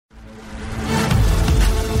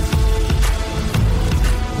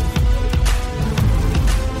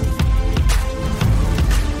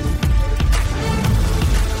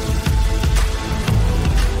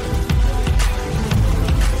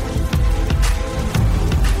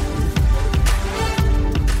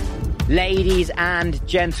Ladies and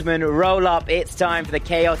gentlemen, roll up. It's time for the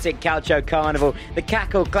chaotic Calcio Carnival, the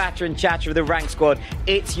cackle, clatter and chatter of the Rank Squad.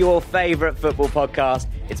 It's your favourite football podcast.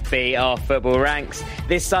 It's BR Football Ranks.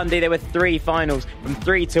 This Sunday there were 3 finals from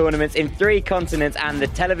 3 tournaments in 3 continents, and the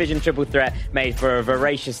television triple threat made for a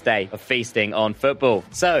voracious day of feasting on football.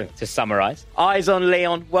 So, to summarise, eyes on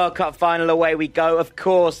Lyon, World Cup final, away we go. Of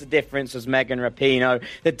course, the difference was Megan Rapinoe.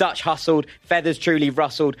 The Dutch hustled, feathers truly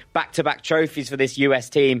rustled, back-to-back trophies for this US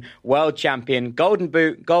team. World champion, golden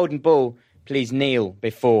boot, golden ball. Please kneel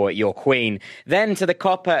before your queen. Then to the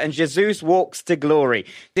Copa, and Jesus walks to glory.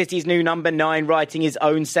 City's new number 9 writing his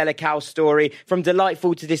own Seleção story. From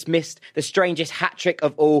delightful to dismissed, the strangest hat-trick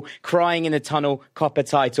of all, crying in the tunnel, Copa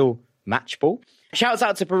title, match ball. Shouts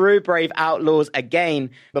out to Peru, brave outlaws again,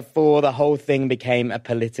 before the whole thing became a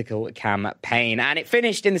political campaign. And it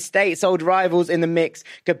finished in the States, old rivals in the mix.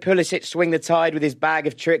 Could Pulisic swing the tide with his bag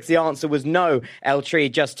of tricks? The answer was no, El Tri,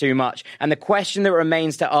 just too much. And the question that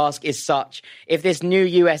remains to ask is such: if this new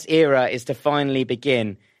US era is to finally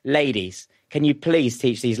begin, ladies, can you please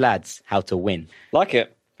teach these lads how to win? Like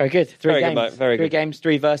it. Very good. 3 Very games. good, mate. Very 3 good. games,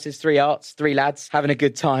 3 verses, 3 arts, 3 lads having a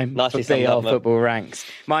good time. Nicely for summed BR up, mate. Football Ranks.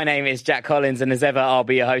 My name is Jack Collins, and as ever, I'll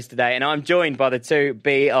be your host today. And I'm joined by the 2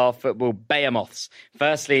 BR Football behemoths.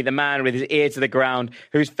 Firstly, the man with his ear to the ground,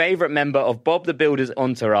 whose favourite member of Bob the Builder's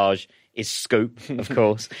entourage is Scoop, of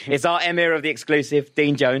course. It's our emir of the exclusive,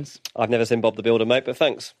 Dean Jones. I've never seen Bob the Builder, mate, but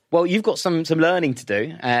thanks. Well, you've got some learning to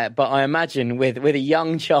do, but I imagine with a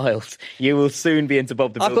young child, you will soon be into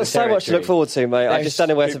Bob the Builder I've got so much to look forward to, mate. I just don't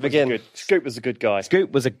know where to begin. Scoop was a good guy.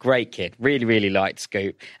 Scoop was a great kid. Really, really liked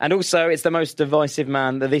Scoop. And also, it's the most divisive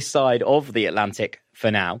man this side of the Atlantic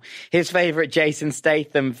for now. His favourite Jason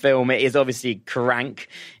Statham film is obviously Crank.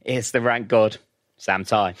 It's the rank god, Sam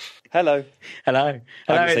Tighe. Hello. Hello.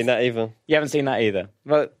 I haven't seen that either. You haven't seen that either?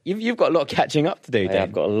 Well, you've got a lot of catching up to do, Dean. Yeah,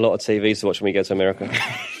 I've got a lot of TV to watch when we go to America.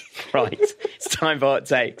 Right. It's time for Hot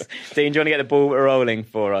Takes. Dean, do you want to get the ball rolling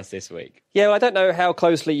for us this week? Yeah, well, I don't know how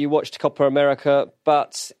closely you watched Copa America,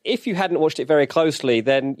 but if you hadn't watched it very closely,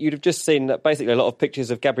 then you'd have just seen basically a lot of pictures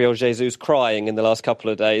of Gabriel Jesus crying in the last couple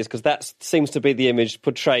of days, because that seems to be the image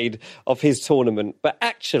portrayed of his tournament. But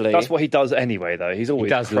actually... That's what he does anyway, though. He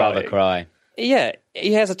does love a cry. Yeah,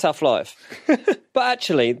 he has a tough life. But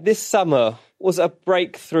actually, this summer was a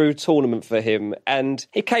breakthrough tournament for him, and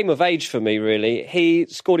he came of age for me, really. He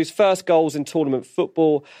scored his first goals in tournament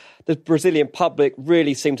football. The Brazilian public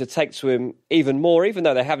really seemed to take to him even more, even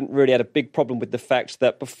though they haven't really had a big problem with the fact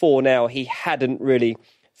that before now he hadn't really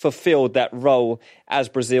fulfilled that role as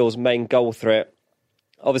Brazil's main goal threat.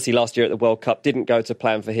 Obviously, last year at the World Cup didn't go to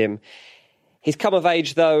plan for him. He's come of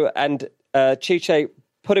age, though, and Chiche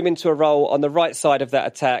put him into a role on the right side of that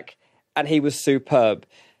attack, and he was superb.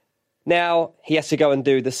 Now he has to go and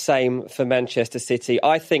do the same for Manchester City.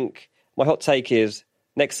 I think my hot take is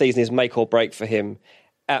next season is make or break for him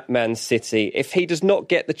at Man City. If he does not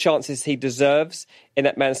get the chances he deserves in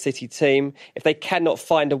that Man City team, if they cannot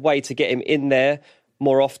find a way to get him in there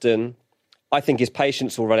more often, I think his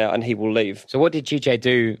patience will run out and he will leave. So what did Chiche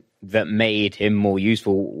do that made him more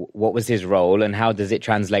useful? What was his role, and how does it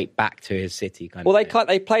translate back to his City kind of thing?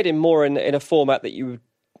 They played him more in a format that you would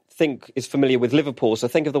think is familiar with Liverpool. So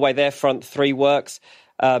think of the way their front 3 works.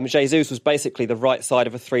 Jesus was basically the right side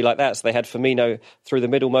of a 3 like that. So they had Firmino through the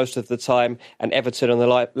middle most of the time, and Everton on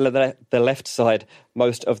the left side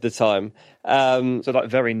most of the time. So like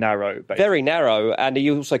very narrow, basically. Very narrow, and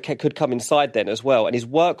he also could come inside then as well. And his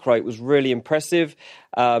work rate was really impressive.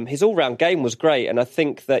 His all-round game was great, and I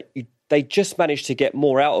think that they just managed to get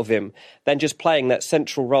more out of him than just playing that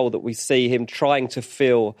central role that we see him trying to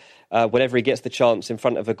fill whenever he gets the chance in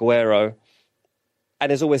front of Aguero. And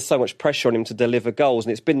there's always so much pressure on him to deliver goals.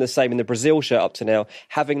 And it's been the same in the Brazil shirt up to now.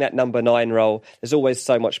 Having that number 9 role, there's always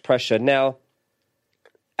so much pressure. Now,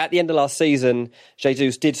 at the end of last season,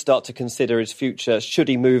 Jesus did start to consider his future. Should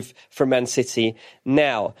he move from Man City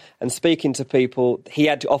now? And speaking to people, he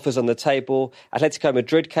had offers on the table. Atletico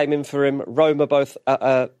Madrid came in for him. Roma both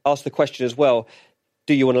asked the question as well,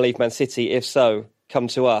 do you want to leave Man City? If so, come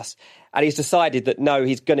to us. And he's decided that no,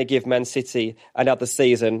 he's going to give Man City another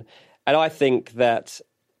season. And I think that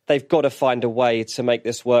they've got to find a way to make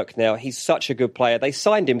this work now. He's such a good player. They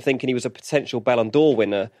signed him thinking he was a potential Ballon d'Or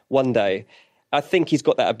winner one day. I think he's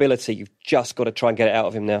got that ability. You've just got to try and get it out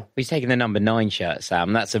of him now. He's taking the number 9 shirt,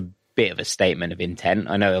 Sam. That's a bit of a statement of intent.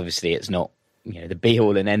 I know, obviously, it's not the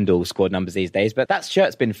be-all and end-all squad numbers these days, but that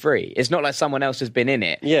shirt's been free. It's not like someone else has been in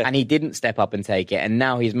it, and he didn't step up and take it, and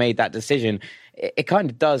now he's made that decision. It kind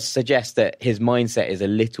of does suggest that his mindset is a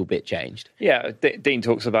little bit changed. Yeah, Dean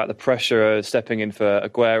talks about the pressure of stepping in for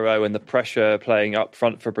Aguero and the pressure playing up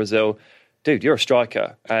front for Brazil. dude, you're a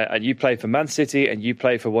striker and you play for Man City and you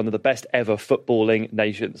play for one of the best ever footballing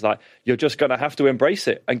nations. Like, you're just going to have to embrace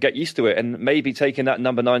it and get used to it. And maybe taking that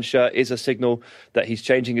number 9 shirt is a signal that he's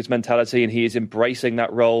changing his mentality and he is embracing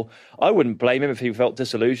that role. I wouldn't blame him if he felt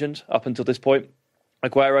disillusioned up until this point.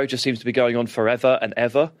 Aguero just seems to be going on forever and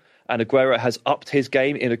ever. And Aguero has upped his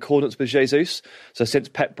game in accordance with Jesus. So since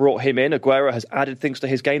Pep brought him in, Aguero has added things to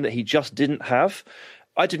his game that he just didn't have.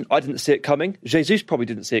 I didn't see it coming. Jesus probably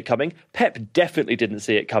didn't see it coming. Pep definitely didn't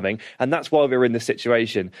see it coming. And that's why we're in this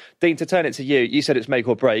situation. Dean, to turn it to you, you said it's make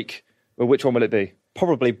or break. Well, which one will it be?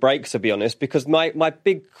 Probably break, to be honest, because my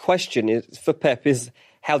big question is for Pep is,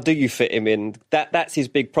 how do you fit him in? That's his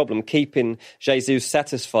big problem, keeping Jesus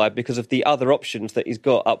satisfied because of the other options that he's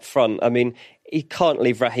got up front. I mean, he can't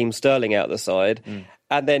leave Raheem Sterling out the side.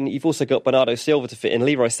 And then you've also got Bernardo Silva to fit in.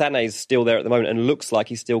 Leroy Sané's still there at the moment and looks like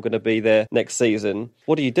he's still going to be there next season.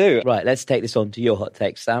 What do you do? Right, let's take this on to your hot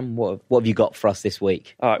take, Sam. What have you got for us this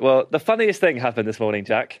week? All right, well, the funniest thing happened this morning,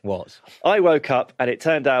 Jack. What? I woke up and it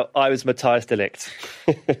turned out I was Matthias de Ligt.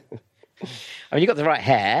 I mean, you got the right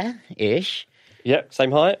hair-ish. Yep.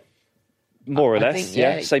 Same height? More or I less, think,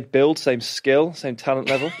 yeah. Same build, same skill, same talent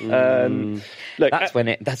level. Look, That's when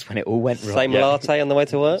it all went wrong. Same latte on the way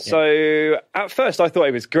to work? So at first I thought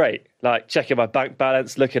it was great, like checking my bank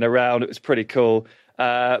balance, looking around, it was pretty cool.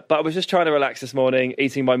 But I was just trying to relax this morning,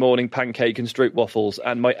 eating my morning pancake and stroop waffles,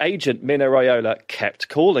 and my agent, Mino Raiola, kept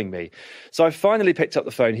calling me. So I finally picked up the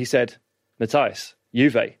phone. He said, Matthias,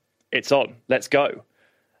 Juve, it's on, let's go.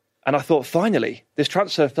 And I thought, finally, this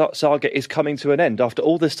transfer saga is coming to an end. After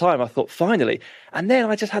all this time, I thought, finally. And then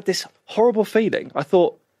I just had this horrible feeling. I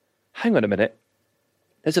thought, hang on a minute.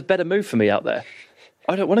 There's a better move for me out there.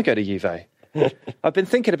 I don't want to go to Juve. I've been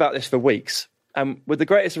thinking about this for weeks. And with the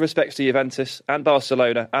greatest of respects to Juventus and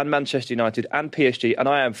Barcelona and Manchester United and PSG, and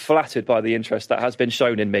I am flattered by the interest that has been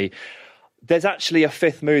shown in me, there's actually a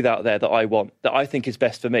fifth move out there that I want, that I think is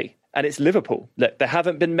best for me. And it's Liverpool. Look, they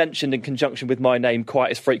haven't been mentioned in conjunction with my name quite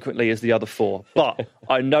as frequently as the other four. But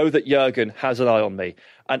I know that Jurgen has an eye on me.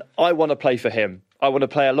 And I want to play for him. I want to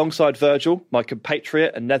play alongside Virgil, my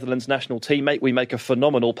compatriot and Netherlands national teammate. We make a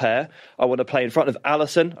phenomenal pair. I want to play in front of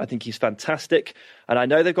Alisson. I think he's fantastic. And I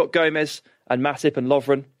know they've got Gomez and Matip and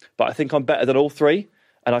Lovren, but I think I'm better than all three.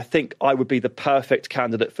 And I think I would be the perfect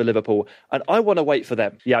candidate for Liverpool. And I want to wait for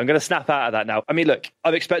them. Yeah, I'm going to snap out of that now. I mean, look,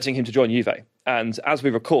 I'm expecting him to join Juve. And as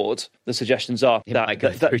we record, the suggestions are that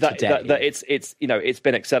it's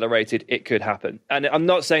been accelerated. It could happen. And I'm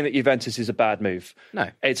not saying that Juventus is a bad move.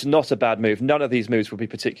 No. It's not a bad move. None of these moves would be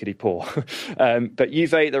particularly poor. But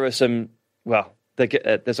Juve, there are some,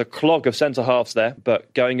 there's a clog of centre-halves there,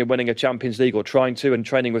 but going and winning a Champions League or trying to and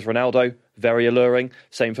training with Ronaldo, very alluring.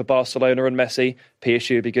 Same for Barcelona and Messi.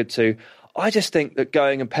 PSG would be good too. I just think that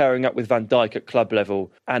going and pairing up with Van Dijk at club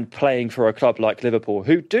level and playing for a club like Liverpool,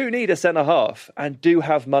 who do need a centre-half and do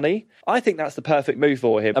have money, I think that's the perfect move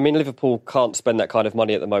for him. I mean, Liverpool can't spend that kind of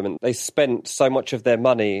money at the moment. They spent so much of their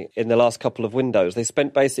money in the last couple of windows. They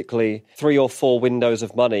spent basically 3 or 4 windows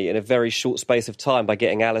of money in a very short space of time by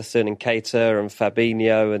getting Alisson and Keita and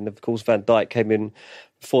Fabinho, and of course Van Dijk came in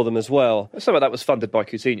for them as well. Some of that was funded by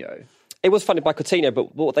Coutinho. It was funded by Coutinho,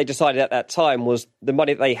 but what they decided at that time was the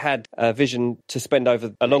money that they had vision to spend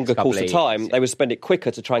over a longer course of time, they would spend it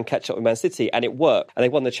quicker to try and catch up with Man City, and it worked, and they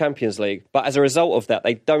won the Champions League. But as a result of that,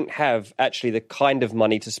 they don't have actually the kind of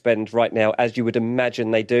money to spend right now as you would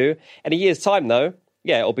imagine they do. In a year's time, though,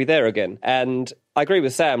 yeah, it'll be there again. And I agree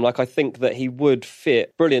with Sam. I think that he would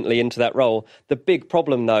fit brilliantly into that role. The big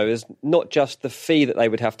problem, though, is not just the fee that they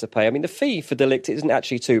would have to pay. I mean, the fee for de Ligt isn't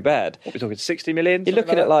actually too bad. What are we talking, 60 million? You're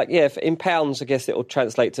looking at, in pounds, I guess it will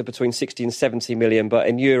translate to between 60 and 70 million, but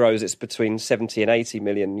in euros, it's between 70 and 80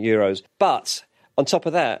 million euros. But on top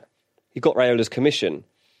of that, you've got Raiola's commission,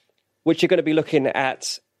 which you're going to be looking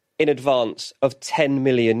at in advance of 10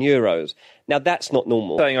 million euros. Now, that's not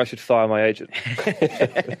normal. Saying I should fire my agent.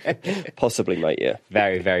 Possibly, mate, yeah.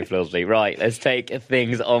 Very, very plausibly. Right, let's take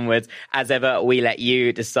things onwards. As ever, we let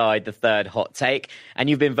you decide the third hot take, and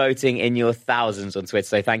you've been voting in your thousands on Twitter,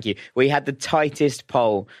 so thank you. We had the tightest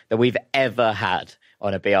poll that we've ever had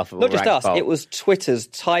on a BR Football Not just us, poll. it was Twitter's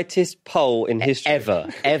tightest poll in history.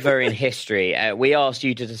 Ever in history. We asked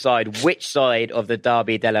you to decide which side of the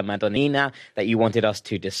Derby della Madonnina that you wanted us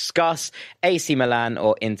to discuss, AC Milan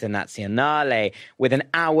or Internazionale. With an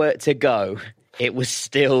hour to go, it was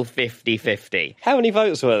still 50-50. How many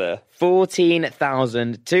votes were there?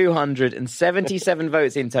 14,277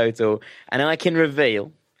 votes in total, and I can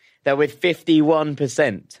reveal that with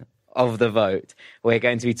 51% of the vote, we're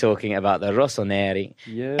going to be talking about the Rossoneri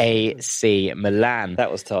AC Milan.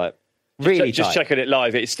 That was tight. Really just tight. checking it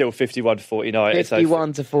live, it's still 51-49.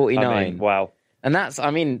 51 to 49. I mean, wow. And that's,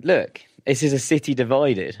 I mean, look, this is a city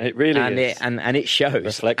divided. It really is. And it shows.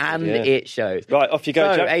 Reflected, yeah. It shows. Right, off you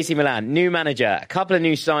go, So, Jack. AC Milan, new manager, a couple of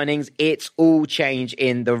new signings. It's all change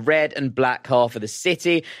in the red and black half of the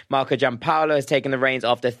city. Marco Giampaolo has taken the reins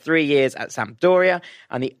after 3 years at Sampdoria,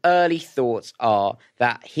 and the early thoughts are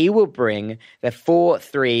that he will bring the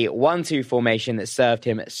 4-3-1-2 formation that served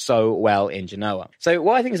him so well in Genoa. So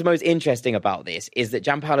what I think is most interesting about this is that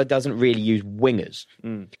Giampaolo doesn't really use wingers.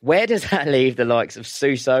 Where does that leave the likes of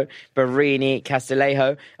Suso, Barini,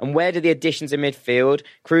 Castillejo, and where do the additions in midfield?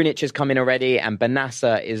 Krunic has come in already, and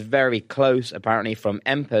Benassa is very close, apparently, from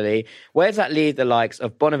Empoli. Where does that leave the likes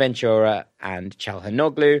of Bonaventura and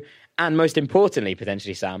Çalhanoğlu? And most importantly,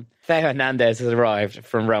 potentially, Sam, Theo Hernandez has arrived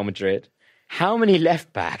from Real Madrid. How many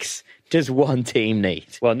left-backs does one team need?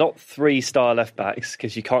 Well, not 3-star left-backs,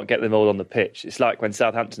 because you can't get them all on the pitch. It's like when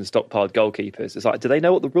Southampton stockpiled goalkeepers. It's like, do they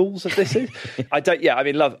know what the rules of this is? I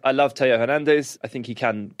love Theo Hernandez. I think he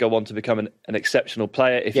can go on to become an exceptional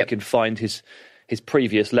player if he can find his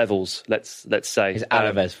previous levels, let's say. His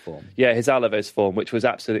Alaves form. Yeah, his Alaves form, which was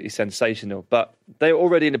absolutely sensational. But they're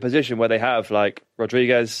already in a position where they have, like,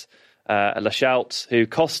 Rodriguez, Lachout, who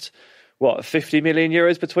cost... 50 million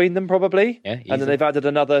euros between them, probably? Yeah, and then they've added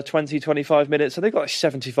another 20, 25 minutes. So they've got like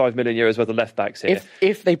 75 million euros worth of left backs here.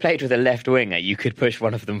 If they played with a left winger, you could push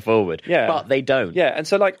one of them forward. Yeah. But they don't. Yeah, and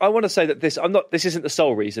so like I want to say that this isn't the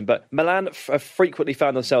sole reason, but Milan have frequently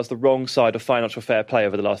found themselves the wrong side of financial fair play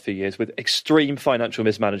over the last few years with extreme financial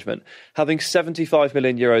mismanagement. Having 75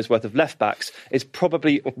 million euros worth of left backs is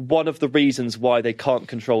probably one of the reasons why they can't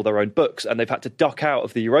control their own books, and they've had to duck out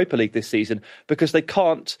of the Europa League this season because they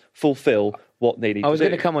can't fulfill what they need. I was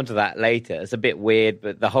going to come on to that later. It's a bit weird,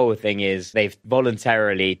 but the whole thing is they've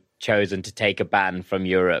voluntarily chosen to take a ban from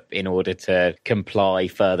Europe in order to comply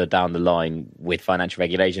further down the line with financial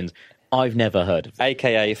regulations. I've never heard of that.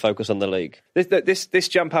 AKA focus on the league. This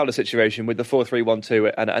Giampaolo situation with the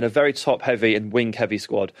 4-3-1-2 and a very top-heavy and wing-heavy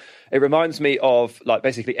squad, it reminds me of like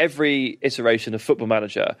basically every iteration of Football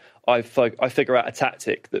Manager. I figure out a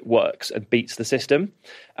tactic that works and beats the system,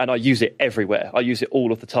 and I use it everywhere. I use it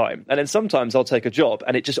all of the time. And then sometimes I'll take a job,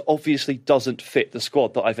 and it just obviously doesn't fit the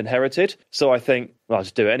squad that I've inherited. So I think, well, I'll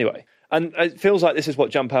just do it anyway. And it feels like this is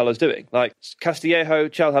what Giampaolo's doing. Like Castillejo,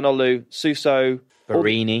 Çalhanoğlu, Suso...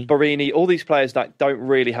 Barini, all these players that don't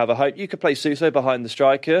really have a home. You could play Suso behind the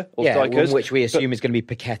striker or strikers. Which we assume is going to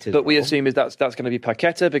be Paqueta. But we assume is that's going to be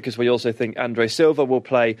Paqueta because we also think Andre Silva will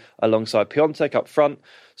play alongside Piontek up front.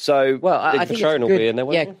 So, I think Cutrone will be in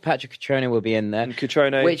there. Yeah, Patrick Cutrone will be in there. And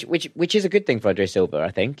Cutrone, which is a good thing for Andre Silva,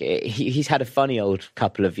 I think. He's had a funny old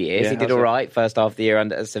couple of years. Yeah, he did all right first half of the year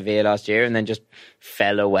under Sevilla last year, and then just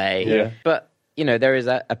fell away. Yeah. But there is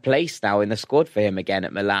a place now in the squad for him again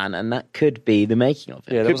at Milan, and that could be the making of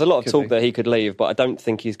it. Yeah, there was a lot of talk that he could leave, but I don't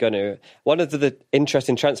think he's going to. One of the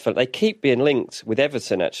interesting transfers, they keep being linked with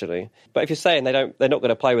Everton, actually. But if you're saying they're not going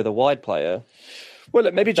to play with a wide player... Well,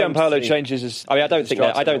 look, maybe Giampaolo changes his... I don't think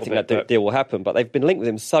that deal will happen, but they've been linked with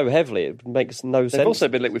him so heavily, it makes no sense. They've also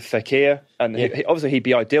been linked with Fekir, and obviously he'd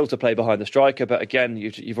be ideal to play behind the striker, but again,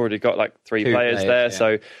 you've already got like three players there,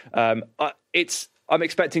 so I'm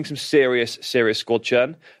expecting some serious squad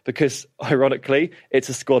churn because, ironically, it's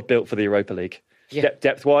a squad built for the Europa League. Yeah.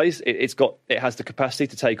 Depth-wise, it has the capacity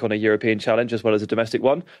to take on a European challenge as well as a domestic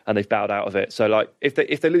one, and they've bowed out of it. So, like, if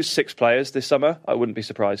they lose 6 players this summer, I wouldn't be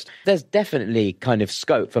surprised. There's definitely kind of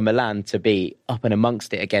scope for Milan to be up and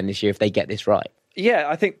amongst it again this year if they get this right. Yeah,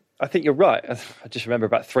 I think you're right. I just remember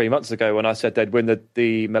about 3 months ago when I said they'd win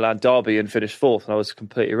the Milan derby and finish 4th, and I was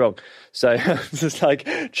completely wrong. So I'm just like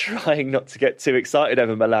trying not to get too excited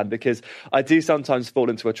over Milan because I do sometimes fall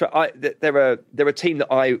into a trap. They're a team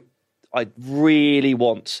that I really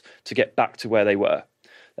want to get back to where they were.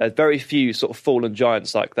 There's very few sort of fallen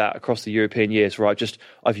giants like that across the European years where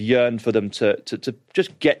I've yearned for them to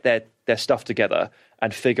just get their stuff together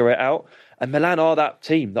and figure it out. And Milan are that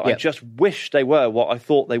team that I just wish they were what I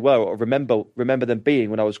thought they were or remember them being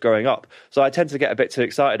when I was growing up. So I tend to get a bit too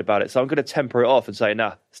excited about it. So I'm going to temper it off and say,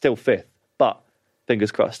 still 5th. But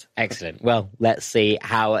fingers crossed. Excellent. Well, let's see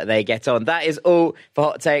how they get on. That is all for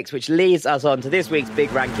Hot Takes, which leads us on to this week's big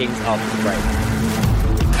rankings after the break.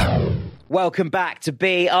 Welcome back to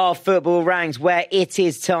BR Football Ranks, where it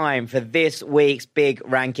is time for this week's big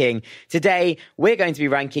ranking. Today, we're going to be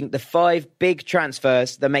ranking the 5 big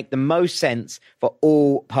transfers that make the most sense for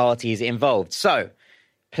all parties involved. So,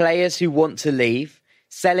 players who want to leave,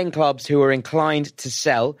 selling clubs who are inclined to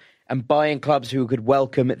sell, and buying clubs who could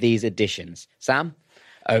welcome these additions. Sam,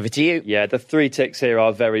 over to you. Yeah, the 3 ticks here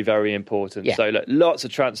are very, very important. Yeah. So look, lots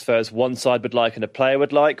of transfers one side would like and a player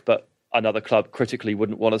would like, but another club critically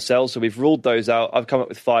wouldn't want to sell. So we've ruled those out. I've come up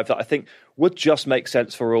with 5 that I think would just make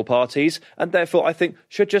sense for all parties, and therefore I think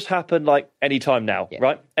should just happen like any time now,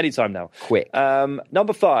 right? Any time now. Quick.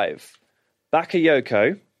 Number 5,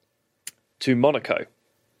 Bakayoko to Monaco.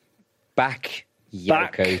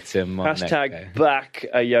 Bakayoko to Monaco. Hashtag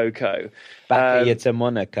Bakayoko. Bakayoko to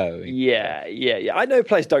Monaco. Yeah. I know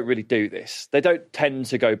players don't really do this. They don't tend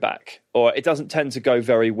to go back, or it doesn't tend to go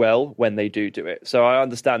very well when they do it. So I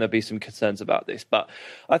understand there'll be some concerns about this, but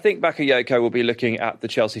I think Bakayoko will be looking at the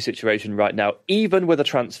Chelsea situation right now, even with a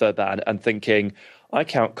transfer ban, and thinking, I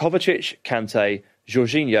count Kovacic, Kante,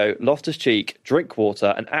 Jorginho, Loftus-Cheek,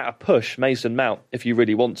 Drinkwater, and at a push, Mason Mount, if you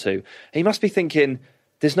really want to. He must be thinking,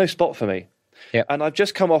 there's no spot for me. Yep. And I've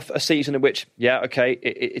just come off a season in which,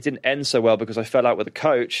 it didn't end so well because I fell out with the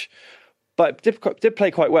coach, but did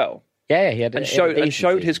play quite well. Yeah, he had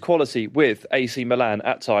showed his quality with AC Milan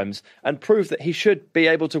at times, and proved that he should be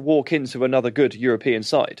able to walk into another good European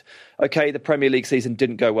side. Okay, the Premier League season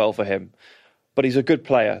didn't go well for him, but he's a good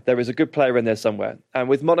player. There is a good player in there somewhere. And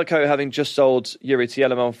with Monaco having just sold Yuri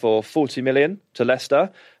Tielemans for 40 million to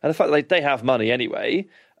Leicester, and the fact that they have money anyway,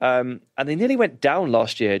 and they nearly went down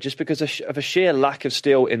last year just because of a sheer lack of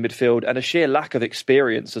steel in midfield and a sheer lack of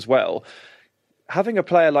experience as well. Having a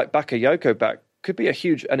player like Bakayoko back could be a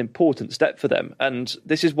huge and important step for them. And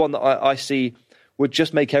this is one that I see would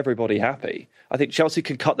just make everybody happy. I think Chelsea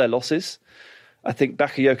can cut their losses. I think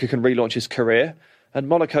Bakayoko can relaunch his career. And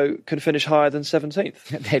Monaco can finish higher than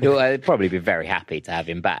 17th. They'd probably be very happy to have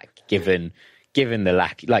him back, given the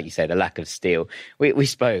lack, like you say, the lack of steel. We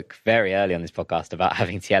spoke very early on this podcast about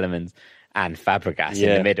having Tielemans and Fabregas in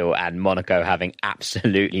the middle, and Monaco having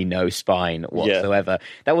absolutely no spine whatsoever.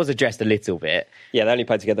 That was addressed a little bit. Yeah, they only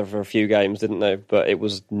played together for a few games, didn't they? But it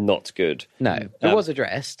was not good. No, it was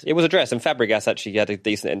addressed. It was addressed, and Fabregas actually had a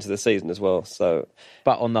decent end to the season as well. So,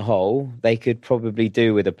 but on the whole, they could probably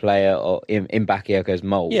do with a player in Bakayoko's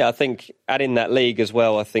mould. Yeah, I think, and in that league as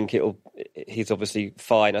well, I think he's obviously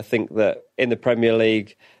fine. I think that in the Premier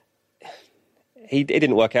League, it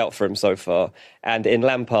didn't work out for him so far. And in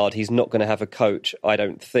Lampard, he's not going to have a coach, I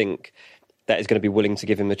don't think, that is going to be willing to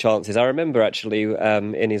give him the chances. I remember actually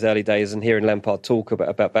in his early days and hearing Lampard talk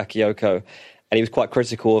about Bakayoko, and he was quite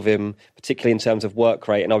critical of him, particularly in terms of work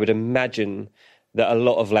rate. And I would imagine that a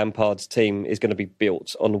lot of Lampard's team is going to be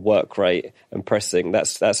built on work rate and pressing.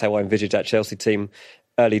 That's how I envisaged that Chelsea team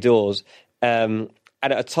early doors. And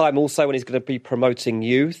at a time also when he's going to be promoting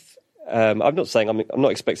youth. I'm not saying I'm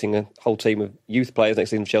not expecting a whole team of youth players next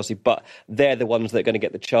season for Chelsea, but they're the ones that are going to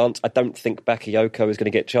get the chance. I don't think Bakayoko is going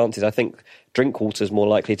to get chances. I think Drinkwater is more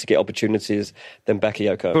likely to get opportunities than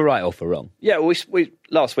Bakayoko. For right or for wrong? Yeah, we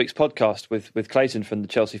last week's podcast with Clayton from the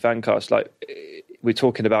Chelsea Fancast, we're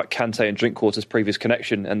talking about Kante and Drinkwater's previous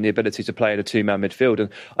connection and the ability to play in a two-man midfield. And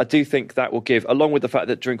I do think that will give, along with the fact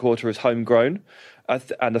that Drinkwater is homegrown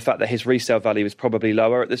and the fact that his resale value is probably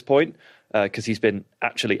lower at this point because he's been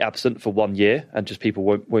actually absent for 1 year and just people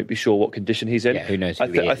won't be sure what condition he's in. Yeah, who knows who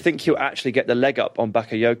he is. I think he'll actually get the leg up on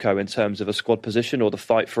Bakayoko in terms of a squad position or the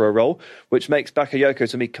fight for a role, which makes Bakayoko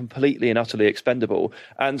to me completely and utterly expendable.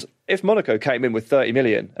 And if Monaco came in with 30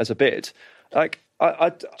 million as a bid,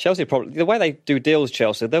 Chelsea probably, the way they do deals,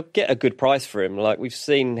 Chelsea, they'll get a good price for him. Like we've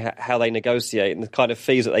seen how they negotiate and the kind of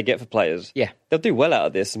fees that they get for players. Yeah, they'll do well out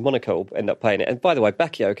of this, and Monaco will end up paying it. And by the way,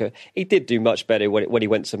 Bakayoko, he did do much better when he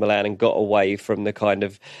went to Milan and got away from the kind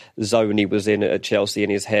of zone he was in at Chelsea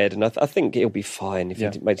in his head. And I think he'll be fine if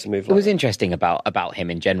he made some move. It was interesting about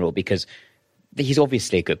him in general because he's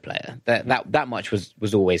obviously a good player. That much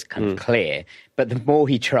was always kind of clear. But the more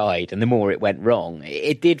he tried and the more it went wrong,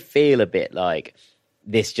 it did feel a bit like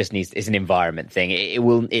this just is an environment thing.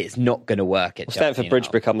 It's not going to work at Chelsea. Stamford Bridge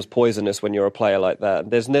becomes poisonous when you're a player like that.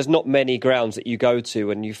 There's not many grounds that you go to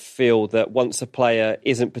and you feel that once a player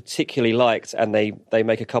isn't particularly liked and they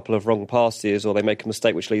make a couple of wrong passes or they make a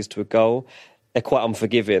mistake which leads to a goal, they're quite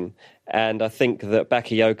unforgiving. And I think that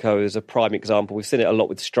Bakayoko is a prime example. We've seen it a lot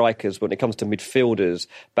with strikers. When it comes to midfielders,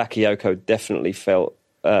 Bakayoko definitely felt,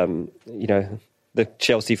 the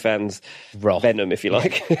Chelsea fans' venom, if you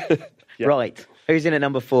like. Yeah. Right. Who's in at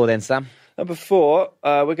number 4 then, Sam? Number 4,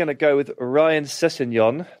 we're going to go with Ryan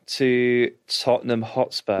Sessegnon to Tottenham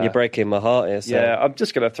Hotspur. You're breaking my heart here, Sam. Yeah, I'm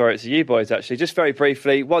just going to throw it to you boys, actually. Just very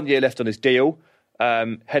briefly, 1 year left on his deal.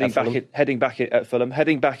 Heading back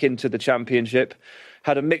into the Championship.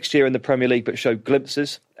 Had a mixed year in the Premier League, but showed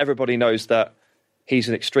glimpses. Everybody knows that he's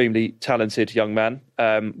an extremely talented young man.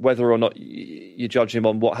 Whether or not you judge him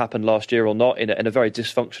on what happened last year or not, in a very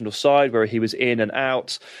dysfunctional side where he was in and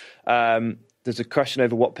out. There's a question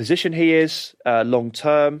over what position he is long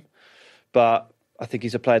term, but I think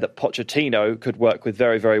he's a player that Pochettino could work with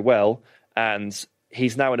very, very well. And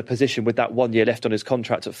he's now in a position with that 1 year left on his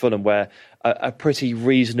contract at Fulham where a pretty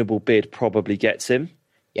reasonable bid probably gets him.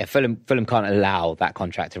 Yeah, Fulham can't allow that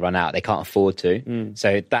contract to run out. They can't afford to.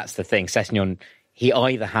 So that's the thing. Sessegnon, he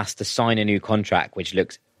either has to sign a new contract, which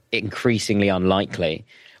looks increasingly unlikely,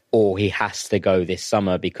 or he has to go this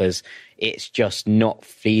summer because it's just not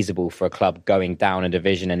feasible for a club going down a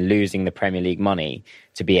division and losing the Premier League money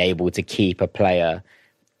to be able to keep a player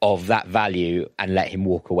of that value and let him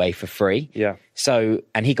walk away for free. Yeah. So,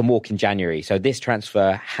 and he can walk in January. So this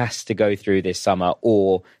transfer has to go through this summer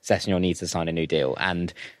or Sessegnon needs to sign a new deal.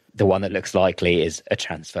 And the one that looks likely is a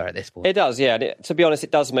transfer at this point. It does, yeah. And to be honest,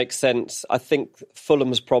 it does make sense. I think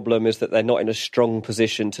Fulham's problem is that they're not in a strong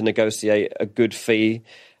position to negotiate a good fee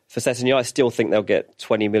for Sessegnon. I still think they'll get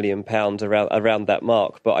 £20 million around that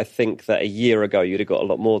mark, but I think that a year ago you'd have got a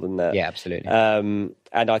lot more than that. Yeah, absolutely. And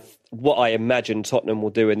what I imagine Tottenham will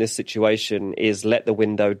do in this situation is let the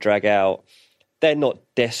window drag out. They're not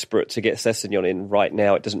desperate to get Sessegnon in right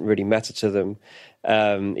now. It doesn't really matter to them.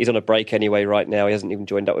 He's on a break anyway right now. He hasn't even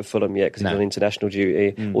joined up with Fulham yet because he's on international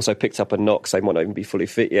duty. Also picked up a knock, so he might not even be fully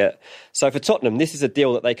fit yet. So for Tottenham, this is a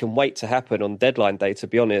deal that they can wait to happen on deadline day, to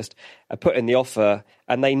be honest, and put in the offer.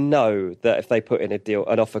 And they know that if they put in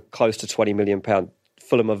an offer close to £20 million,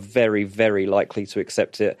 Fulham are very, very likely to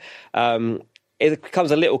accept it. It becomes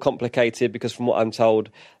a little complicated because from what I'm told,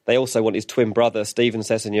 they also want his twin brother, Steven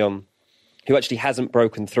Sessegnon, who actually hasn't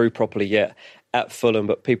broken through properly yet at Fulham,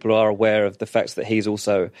 but people are aware of the fact that he's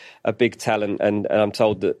also a big talent, and I'm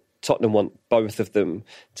told that Tottenham want both of them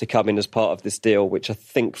to come in as part of this deal, which I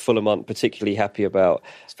think Fulham aren't particularly happy about.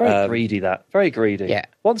 It's very greedy, that. Very greedy. Yeah.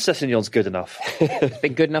 One Sessegnon's good enough. It's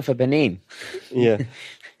been good enough for Benin. Yeah.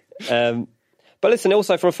 But listen,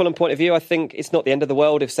 also from a Fulham point of view, I think it's not the end of the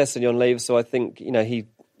world if Sessegnon leaves, so I think, he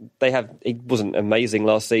wasn't amazing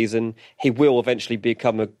last season. He will eventually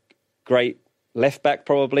become a great left back,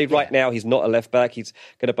 probably. Yeah. Right now, he's not a left back. He's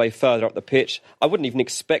going to play further up the pitch. I wouldn't even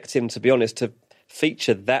expect him, to be honest, to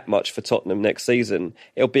feature that much for Tottenham next season.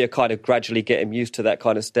 It'll be a kind of gradually get him used to that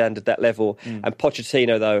kind of standard, that level. And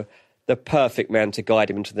Pochettino, though, the perfect man to guide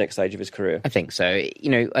him into the next stage of his career. I think so.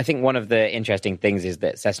 I think one of the interesting things is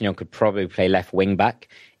that Sessegnon could probably play left wing back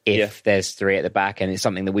if there's three at the back, and it's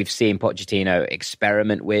something that we've seen Pochettino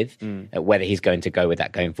experiment with. Whether he's going to go with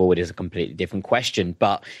that going forward is a completely different question.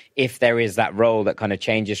 But if there is that role that kind of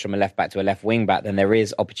changes from a left back to a left wing back, then there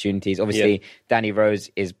is opportunities. Obviously, Danny Rose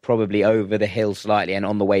is probably over the hill slightly and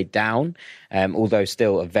on the way down, although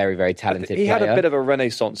still a very, very talented player. He had a bit of a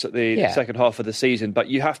renaissance at the second half of the season, but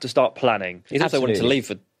you have to start planning. He's also wanted to leave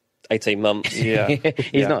for 18 months. Yeah.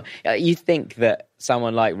 He's not. You think that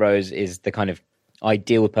someone like Rose is the kind of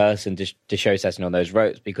ideal person to show Sessegnon on those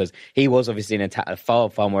ropes, because he was obviously a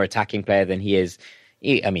far more attacking player than he is.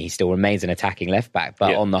 He still remains an attacking left back,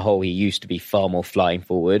 but on the whole, he used to be far more flying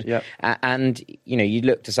forward. Yeah. And you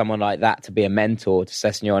look to someone like that to be a mentor to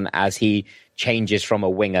Sessegnon as he changes from a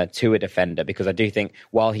winger to a defender, because I do think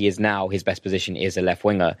while he is now, his best position is a left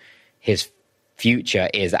winger, his future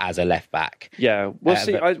is as a left back. Yeah,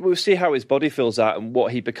 we'll see how his body fills out and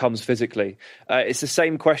what he becomes physically. It's the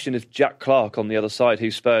same question as Jack Clarke on the other side, who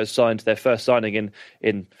Spurs signed their first signing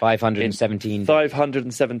in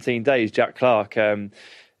 517 days. Jack Clarke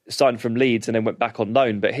signed from Leeds and then went back on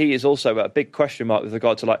loan, but he is also a big question mark with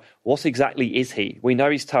regard to what exactly is he? We know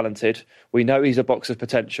he's talented, we know he's a box of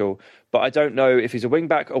potential, but I don't know if he's a wing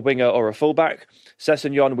back, a winger, or a fullback.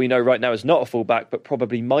 Sessegnon, we know right now is not a fullback, but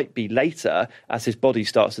probably might be later as his body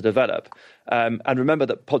starts to develop. And remember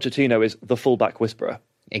that Pochettino is the fullback whisperer.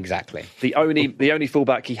 Exactly. The only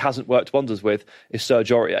fullback he hasn't worked wonders with is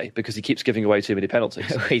Serge Aurier, because he keeps giving away too many penalties.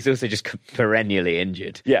 He's also just perennially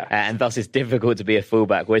injured. Yeah. And thus it's difficult to be a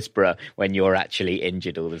fullback whisperer when you're actually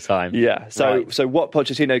injured all the time. Yeah. So what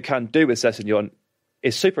Pochettino can do with Sessegnon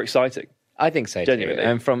is super exciting. I think so, genuinely. Too.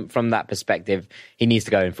 And from that perspective, he needs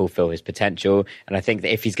to go and fulfil his potential. And I think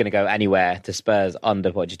that if he's going to go anywhere, to Spurs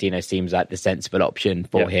under Pochettino seems like the sensible option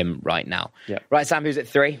for him right now. Yeah. Right, Sam, who's at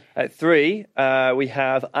 3? At 3, we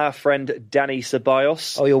have our friend Dani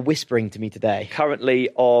Ceballos. Oh, you're whispering to me today. Currently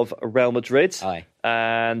of Real Madrid. Aye.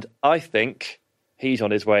 And I think he's on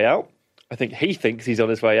his way out. I think he thinks he's on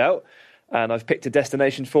his way out. And I've picked a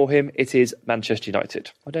destination for him. It is Manchester United.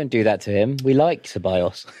 Well, don't do that to him. We like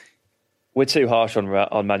Ceballos. We're too harsh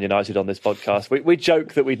on Man United on this podcast. We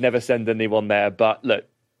joke that we'd never send anyone there, but look,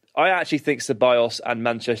 I actually think Ceballos and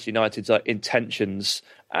Manchester United's intentions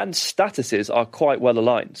and statuses are quite well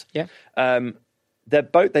aligned. Yeah, they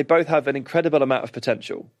both have an incredible amount of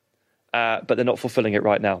potential. but they're not fulfilling it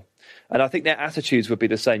right now. And I think their attitudes would be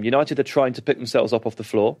the same. United are trying to pick themselves up off the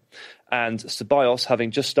floor, and Ceballos,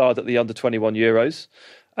 having just starred at the under-21 Euros,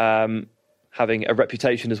 having a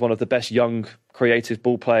reputation as one of the best young creative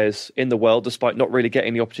ball players in the world, despite not really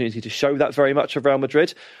getting the opportunity to show that very much of Real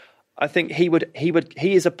Madrid. I think he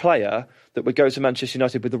is a player that would go to Manchester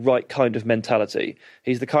United with the right kind of mentality.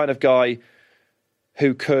 He's the kind of guy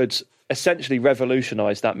who could essentially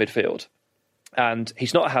revolutionise that midfield. And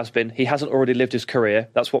he's not a has-been. He hasn't already lived his career.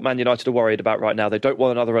 That's what Man United are worried about right now. They don't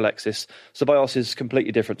want another Alexis. Ceballos is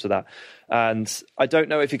completely different to that. And I don't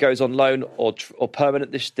know if he goes on loan or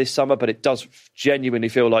permanent this summer, but it does genuinely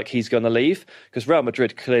feel like he's going to leave, because Real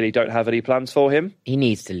Madrid clearly don't have any plans for him. He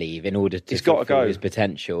needs to leave in order to fulfill his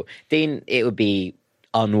potential. Dean, it would be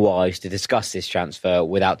unwise to discuss this transfer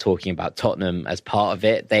without talking about Tottenham as part of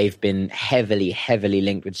it. They've been heavily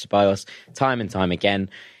linked with Ceballos time and time again.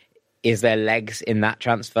 Is there legs in that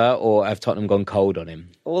transfer, or have Tottenham gone cold on him?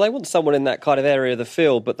 Well, they want someone in that kind of area of the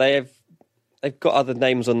field, but they've got other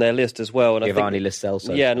names on their list as well. And Giovanni Lo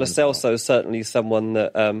Celso. Yeah, and Lo Celso is certainly someone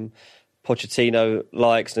that Pochettino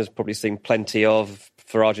likes and has probably seen plenty of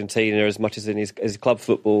for Argentina, as much as in his club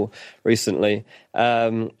football recently.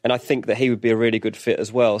 And I think that he would be a really good fit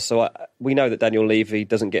as well. So we know that Daniel Levy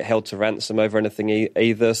doesn't get held to ransom over anything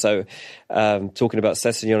either. So talking about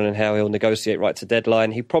Sessegnon and how he'll negotiate right to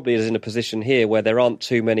deadline, he probably is in a position here where there aren't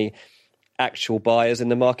too many actual buyers in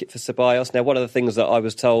the market for Ceballos. Now, one of the things that I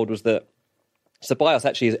was told was that Ceballos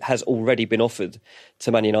actually has already been offered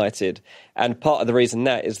to Man United. And part of the reason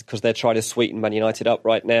that is because they're trying to sweeten Man United up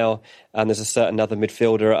right now. And there's a certain other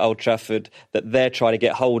midfielder at Old Trafford that they're trying to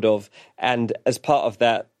get hold of. And as part of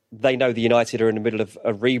that, they know the United are in the middle of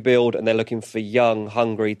a rebuild and they're looking for young,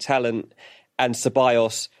 hungry talent. And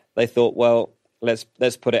Ceballos, they thought, well, let's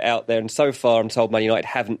put it out there. And so far, I'm told Man United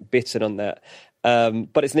haven't bitten on that.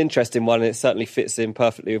 But it's an interesting one, and it certainly fits in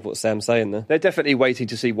perfectly with what Sam's saying there. They're definitely waiting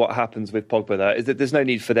to see what happens with Pogba there. There's no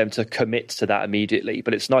need for them to commit to that immediately,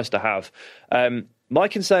 but it's nice to have. My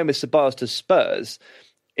concern with Ceballos to Spurs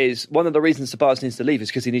is one of the reasons Ceballos needs to leave is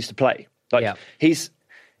because he needs to play.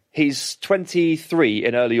 He's 23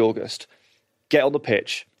 in early August. Get on the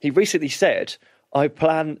pitch. He recently said, I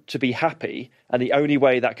plan to be happy, and the only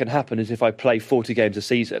way that can happen is if I play 40 games a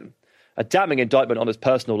season. A damning indictment on his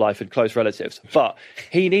personal life and close relatives. But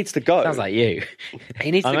he needs to go. Sounds like you.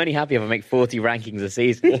 I'm only happy if I make 40 rankings a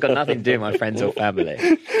season. It's got nothing to do with my friends or family.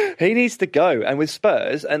 He needs to go. And with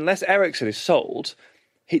Spurs, unless Eriksen is sold,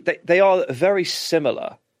 they are very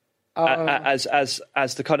similar as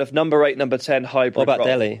the kind of number 8, number 10 hybrid. What about role.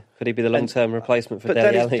 Dele? Could he be the long-term replacement for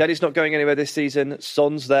Dele Alli? Dele's not going anywhere this season.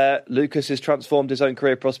 Son's there. Lucas has transformed his own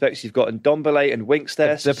career prospects. You've got Ndombele and Winks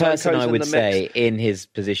there. The person I would say in his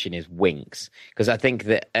position is Winks, because I think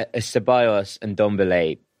that a Ceballos and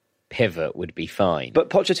Ndombele pivot would be fine. But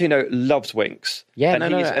Pochettino loves Winks. Yeah,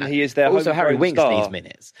 and he is their also Harry Winks star. needs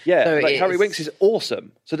minutes. Yeah, so Harry Winks is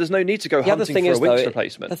awesome. So there's no need to go hunting for a Winks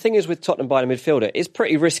replacement. The thing is with Tottenham buying a midfielder, it's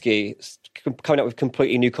pretty risky coming up with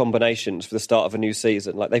completely new combinations for the start of a new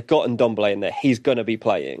season. Like, they've got Ndombele in there. He's going to be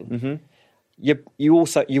playing. Mm-hmm. You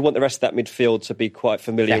want the rest of that midfield to be quite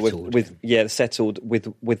familiar settled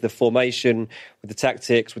with the formation, with the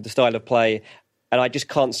tactics, with the style of play. And I just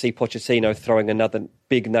can't see Pochettino throwing another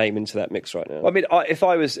big name into that mix right now. I mean, if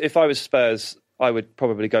I was Spurs, I would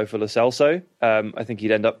probably go for Lo Celso. I think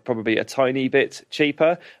he'd end up probably a tiny bit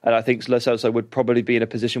cheaper. And I think Lo Celso would probably be in a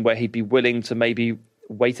position where he'd be willing to maybe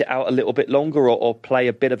wait it out a little bit longer or play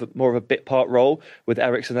a bit of more of a bit part role with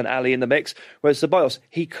Eriksen and Ali in the mix. Whereas Ceballos,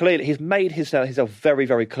 he's made himself very,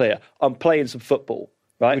 very clear. I'm playing some football.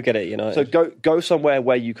 Right? We get it, United. So go somewhere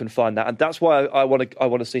where you can find that, and that's why I want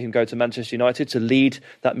to see him go to Manchester United to lead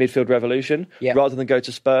that midfield revolution rather than go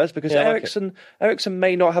to Spurs, because Eriksen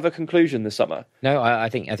may not have a conclusion this summer. No, I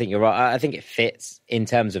think you're right. I think it fits in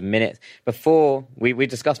terms of minutes. Before we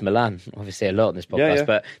discussed Milan obviously a lot on this podcast,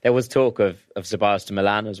 but there was talk of Ceballos to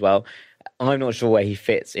Milan as well. I'm not sure where he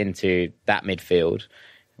fits into that midfield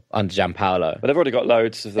under Gianpaolo. But they've already got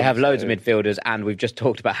loads of them. They have loads of midfielders, and we've just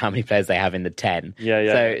talked about how many players they have in the 10.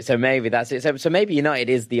 So maybe that's it. So maybe United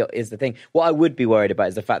is the thing. What I would be worried about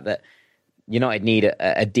is the fact that United need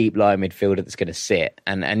a deep line midfielder that's going to sit,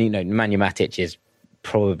 and Nemanja Matic is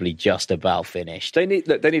probably just about finished. They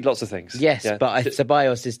need lots of things. Yes, but if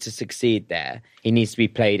Ceballos is to succeed there, he needs to be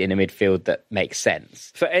played in a midfield that makes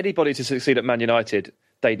sense. For anybody to succeed at Man United,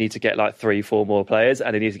 they need to get like 3-4 more players,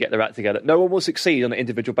 and they need to get their act together. No one will succeed on an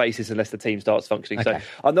individual basis unless the team starts functioning. Okay. So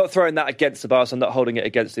I'm not throwing that against Ceballos. I'm not holding it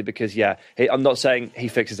against him because, I'm not saying he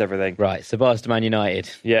fixes everything. Right, Ceballos to Man United.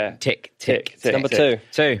 Yeah. Tick. Number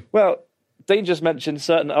 2. Well, Dean just mentioned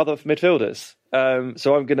certain other midfielders.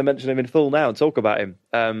 So I'm going to mention him in full now and talk about him.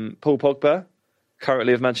 Paul Pogba,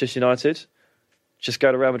 currently of Manchester United. Just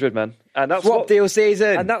go to Real Madrid, man. And that's Swap deal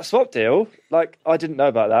season. And that swap deal, like, I didn't know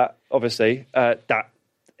about that, obviously. That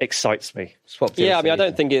excites me. Swap deal Yeah, I mean, I season.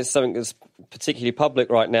 don't think it's something that's particularly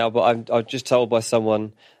public right now, but I was just told by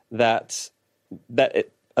someone that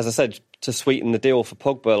as I said, to sweeten the deal for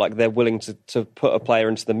Pogba, like they're willing to put a player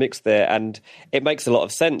into the mix there, and it makes a lot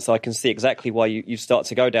of sense. I can see exactly why you start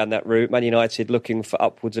to go down that route. Man United looking for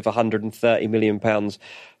upwards of £130 million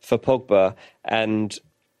for Pogba, and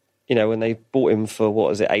when they bought him for,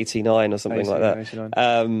 what is it, 89 or something like that.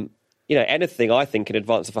 89. Anything I think in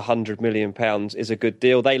advance of £100 million is a good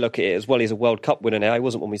deal. They look at it as well. He's a World Cup winner now. He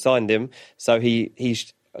wasn't when we signed him, so he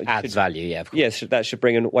adds value. Yeah, of course. Yes, that should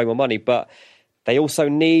bring in way more money, but they also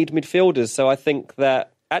need midfielders. So I think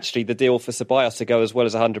that actually the deal for Ceballos to go as well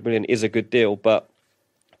as 100 million is a good deal. But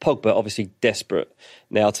Pogba obviously desperate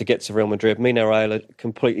now to get to Real Madrid. Mino Raiola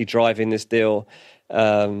completely driving this deal.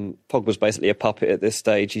 Pogba's basically a puppet at this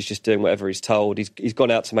stage. He's just doing whatever he's told. He's gone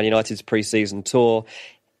out to Man United's pre-season tour.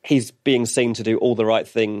 He's being seen to do all the right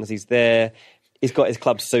things. He's there. He's got his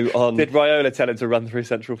club suit on. Did Raiola tell him to run through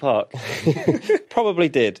Central Park? Probably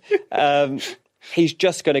did. He's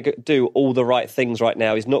just going to do all the right things right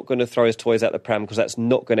now. He's not going to throw his toys out the pram because that's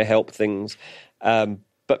not going to help things.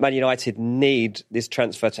 But Man United need this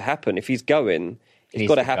transfer to happen. If he's going, it's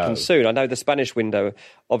got to happen soon. I know the Spanish window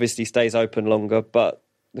obviously stays open longer, but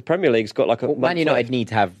the Premier League's got like a... Man United need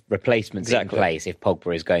to have replacements in place if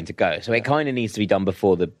Pogba is going to go. So it kind of needs to be done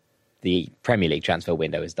before the Premier League transfer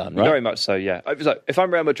window is done, right? Very much so, yeah. If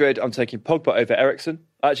I'm Real Madrid, I'm taking Pogba over Eriksen.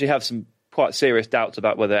 I actually have some quite serious doubts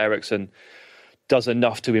about whether Eriksen does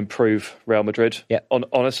enough to improve Real Madrid,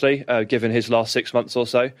 honestly, given his last 6 months or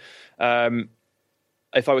so.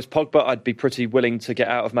 If I was Pogba, I'd be pretty willing to get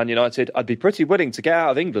out of Man United. I'd be pretty willing to get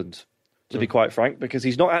out of England, to be quite frank, because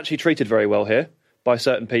he's not actually treated very well here by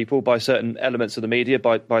certain people, by certain elements of the media,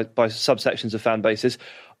 by subsections of fan bases.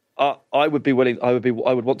 I would be willing. I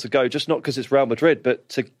would want to go, just not because it's Real Madrid, but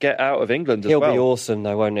to get out of England as well. He'll be awesome,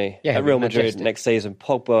 though, won't he? Yeah, at Real Madrid next season.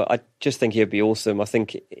 Pogba, I just think he'd be awesome. I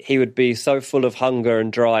think he would be so full of hunger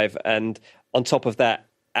and drive, and on top of that,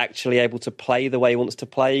 actually able to play the way he wants to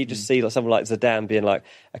play. You just see someone like Zidane being like,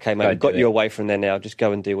 "Okay, mate, I've got you away from there now. Just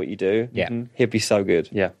go and do what you do." Yeah, he'd be so good.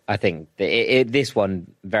 Yeah, I think this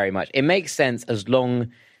one very much. It makes sense as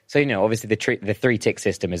long. So, obviously the three-tick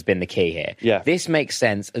system has been the key here. Yeah. This makes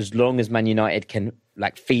sense as long as Man United can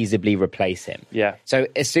feasibly replace him. Yeah. So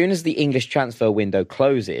as soon as the English transfer window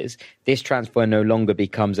closes, this transfer no longer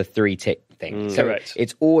becomes a three-tick thing. So correct.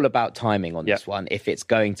 It's all about timing on this one, if it's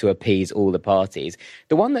going to appease all the parties.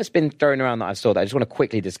 The one that's been thrown around that I saw that I just want to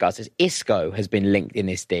quickly discuss is Isco has been linked in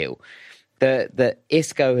this deal. The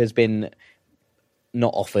Isco has been...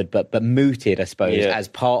 not offered, but mooted, I suppose, as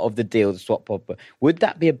part of the deal to swap Pogba. Would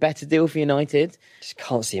that be a better deal for United? Just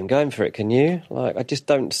can't see him going for it, can you? I just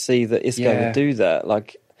don't see that Isco would do that.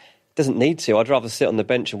 Doesn't need to. I'd rather sit on the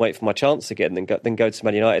bench and wait for my chance again than go to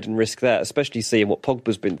Man United and risk that, especially seeing what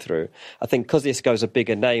Pogba's been through. I think because Isco's a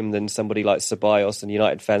bigger name than somebody like Ceballos, and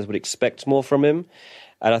United fans would expect more from him,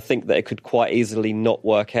 and I think that it could quite easily not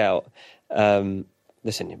work out.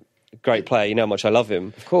 Listen, great player, you know how much I love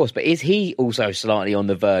him. Of course, but is he also slightly on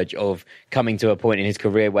the verge of coming to a point in his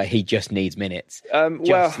career where he just needs minutes?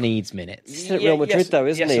 Needs minutes. He's at Real Madrid, though,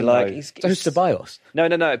 isn't he? He's Ceballos.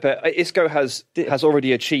 No. But Isco has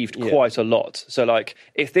already achieved quite a lot. So,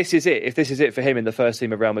 if this is it for him in the first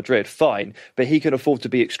team of Real Madrid, fine. But he can afford to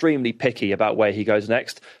be extremely picky about where he goes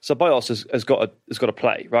next. Ceballos has got to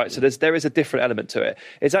play, right? So there is a different element to it.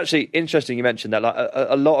 It's actually interesting you mentioned that.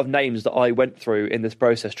 A lot of names that I went through in this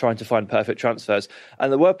process trying to find perfect transfers,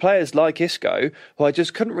 and there were players like Isco who I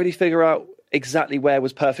just couldn't really figure out exactly where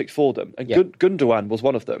was perfect for them, and Gundogan was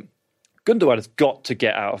one of them. Gundogan has got to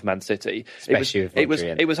get out of Man City.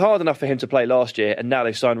 It was hard enough for him to play last year, and now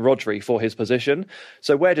they've signed Rodri for his position.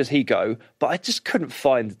 So where does he go? But I just couldn't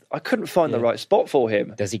find the right spot for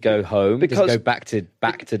him. Does he go home? Does he go back to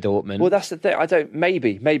Dortmund? Well, that's the thing.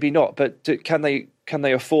 Maybe not. But can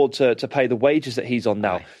they afford to pay the wages that he's on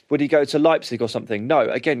now? Aye. Would he go to Leipzig or something? No.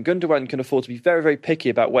 Again, Gundogan can afford to be very, very picky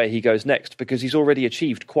about where he goes next because he's already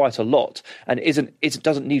achieved quite a lot and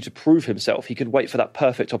doesn't need to prove himself. He can wait for that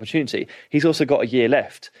perfect opportunity. He's also got a year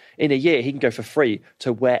left. In a year, he can go for free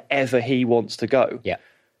to wherever he wants to go. Yeah.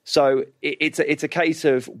 So it's a case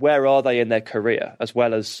of where are they in their career as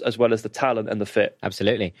well as the talent and the fit.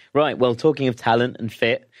 Absolutely. Right. Well, talking of talent and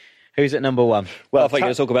fit, Who's at number one? Well, I thought you were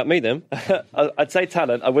going to talk about me then. I'd say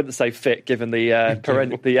talent. I wouldn't say fit, given the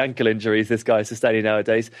the ankle injuries this guy's sustaining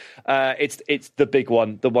nowadays. It's the big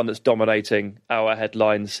one, the one that's dominating our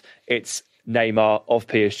headlines. It's Neymar of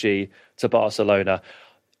PSG to Barcelona.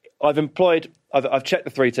 I've checked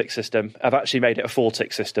the 3-tick system. I've actually made it a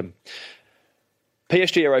 4-tick system.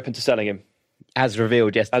 PSG are open to selling him. As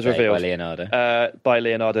revealed yesterday by Leonardo. By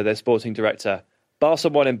Leonardo, their sporting director. Barca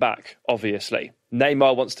want him back, obviously.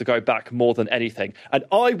 Neymar wants to go back more than anything. And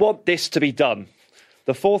I want this to be done.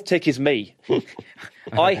 The 4th tick is me.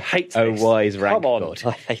 I hate this. Oh, wise rank Come on. God.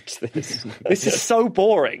 I hate this. This is so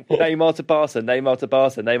boring. Neymar to Barca, Neymar to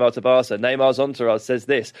Barca, Neymar to Barca. Neymar's entourage says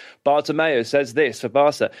this. Bartomeu says this for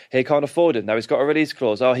Barca. He can't afford it. Now he's got a release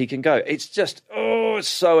clause. Oh, he can go. It's just, it's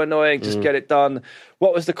so annoying. Just get it done.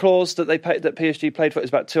 What was the clause that that PSG played for? It was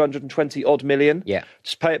about 220 odd million. Yeah.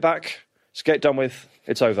 Just pay it back. Just get it done with.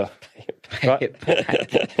 It's over. Right?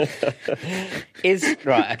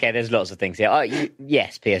 Okay, there's lots of things here.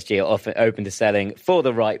 Yes, PSG are often open to selling for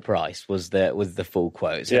the right price was the full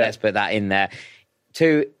quote. So let's put that in there.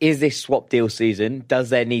 2, is this swap deal season? Does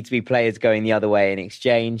there need to be players going the other way in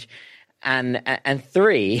exchange? And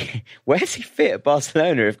 3, where's he fit at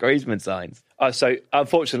Barcelona if Griezmann signs? So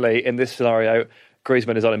unfortunately, in this scenario,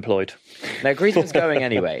 Griezmann is unemployed. No, Griezmann's going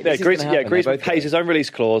anyway. Griezmann pays his own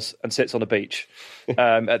release clause and sits on a beach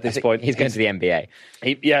at this point. He's going to the NBA.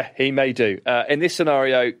 He may do. In this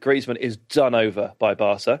scenario, Griezmann is done over by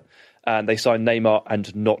Barca, and they sign Neymar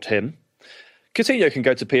and not him. Coutinho can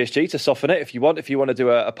go to PSG to soften it if you want to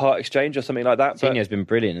do a part exchange or something like that. Coutinho's been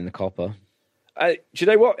brilliant in the Copa. Do you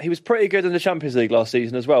know what? He was pretty good in the Champions League last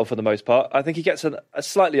season as well, for the most part. I think he gets a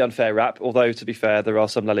slightly unfair rap, although, to be fair, there are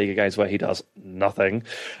some La Liga games where he does nothing.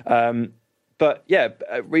 But yeah,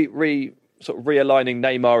 sort of realigning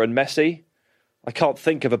Neymar and Messi, I can't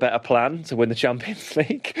think of a better plan to win the Champions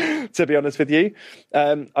League, to be honest with you.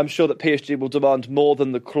 I'm sure that PSG will demand more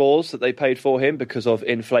than the clause that they paid for him because of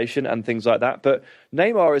inflation and things like that. But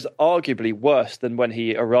Neymar is arguably worse than when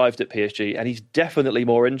he arrived at PSG, and he's definitely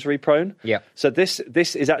more injury prone. Yeah. So this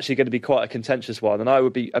is actually going to be quite a contentious one, and I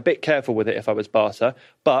would be a bit careful with it if I was Barca.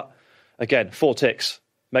 But again, 4 ticks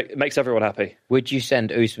makes everyone happy. Would you send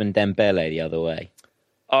Ousmane Dembele the other way?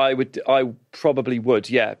 I probably would,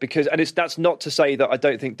 yeah, because that's not to say that I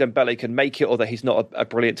don't think Dembele can make it or that he's not a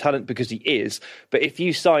brilliant talent, because he is. But if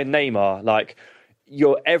you sign Neymar, like,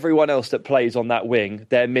 everyone else that plays on that wing,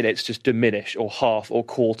 their minutes just diminish or half or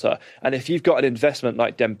quarter. And if you've got an investment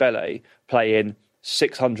like Dembele playing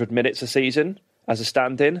 600 minutes a season as a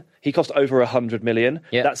stand-in, he cost over 100 million.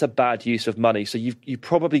 Yeah. That's a bad use of money. So you've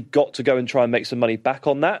probably got to go and try and make some money back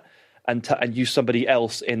on that. And use somebody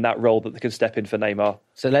else in that role that can step in for Neymar.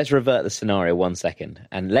 So let's revert the scenario 1 second,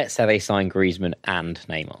 and let's say they sign Griezmann and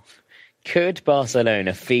Neymar. Could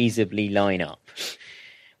Barcelona feasibly line up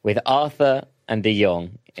with Arthur and De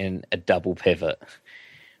Jong in a double pivot?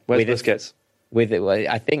 Where's Busquets?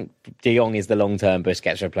 I think De Jong is the long-term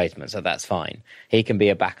Busquets replacement, so that's fine. He can be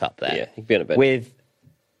a backup there. Yeah, he can be on a bench. With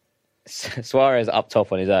Suarez up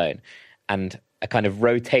top on his own, and a kind of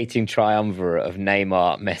rotating triumvirate of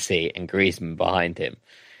Neymar, Messi, and Griezmann behind him.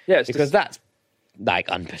 Yeah, because that's like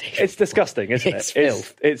unbelievable. It's disgusting, isn't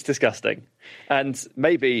it? It's disgusting. And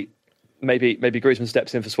maybe Griezmann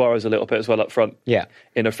steps in for Suarez a little bit as well up front. Yeah,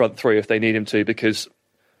 in a front 3 if they need him to, because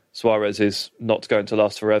Suarez is not going to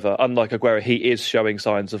last forever. Unlike Aguero, he is showing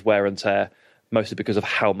signs of wear and tear, mostly because of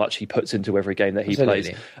how much he puts into every game that he plays.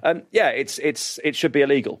 It should be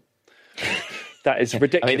illegal. That is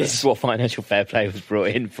ridiculous. I mean, this is what financial fair play was brought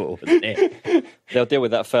in for, wasn't it? They'll deal with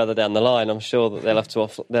that further down the line. I'm sure that they'll have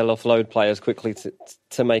to they'll offload players quickly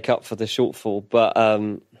to make up for the shortfall. But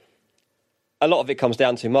a lot of it comes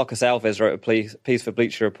down to Marcus Alves wrote a piece for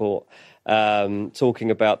Bleacher Report talking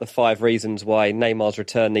about the 5 reasons why Neymar's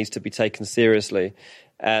return needs to be taken seriously.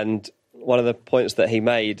 And one of the points that he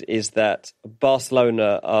made is that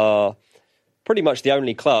Barcelona are pretty much the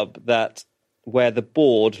only club where the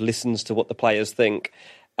board listens to what the players think.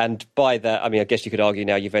 And by that, I mean, I guess you could argue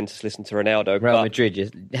now Juventus listen to Ronaldo. Real Madrid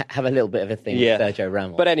just have a little bit of a thing with Sergio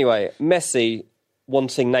Ramos. But anyway, Messi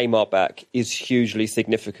wanting Neymar back is hugely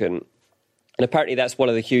significant. And apparently that's one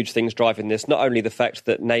of the huge things driving this. Not only the fact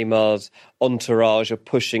that Neymar's entourage are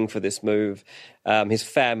pushing for this move, his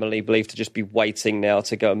family believed to just be waiting now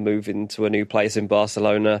to go and move into a new place in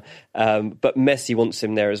Barcelona. But Messi wants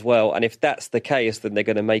him there as well. And if that's the case, then they're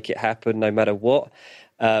going to make it happen no matter what.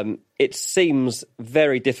 It seems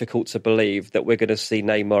very difficult to believe that we're going to see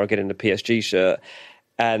Neymar again in the PSG shirt.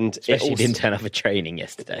 And especially he didn't turn up for training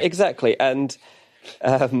yesterday. Exactly. And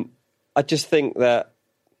I just think that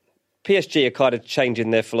PSG are kind of changing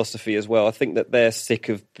their philosophy as well. I think that they're sick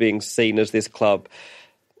of being seen as this club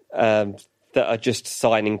that are just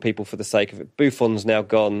signing people for the sake of it. Buffon's now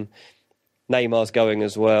gone. Neymar's going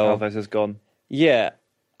as well. Alves has gone. Yeah,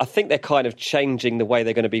 I think they're kind of changing the way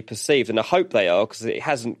they're going to be perceived, and I hope they are, because it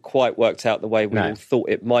hasn't quite worked out the way we all thought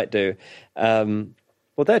it might do.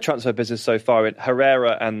 Well, their transfer business so far in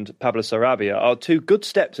Herrera and Pablo Sarabia are two good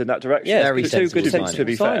steps in that direction. Yeah, Very two good sensible steps, to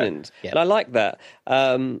be fair. signings. And I like that.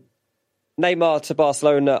 Neymar to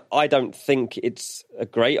Barcelona, I don't think it's a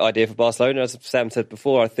great idea for Barcelona. As Sam said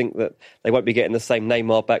before, I think that they won't be getting the same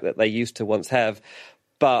Neymar back that they used to once have.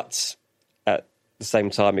 But at the same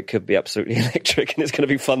time, it could be absolutely electric and it's going to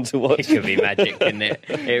be fun to watch. It could be magic, couldn't it?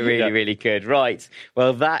 It really, really could. Right.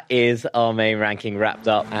 Well, that is our main ranking wrapped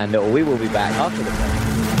up, and we will be back after the break.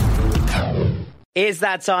 It's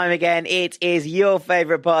that time again. It is your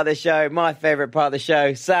favourite part of the show, my favourite part of the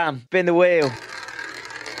show. Sam, spin the wheel.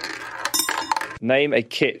 Name a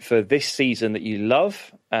kit for this season that you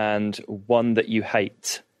love and one that you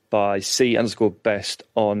hate, by C_best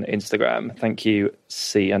on Instagram. Thank you,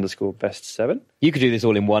 C_best7. You could do this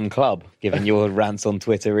all in one club, given your rants on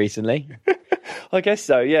Twitter recently. I guess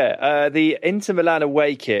so, yeah. The Inter Milan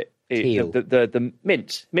away kit, Teal. the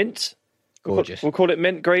mint. Gorgeous. We'll call it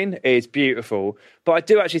mint green. It's beautiful. But I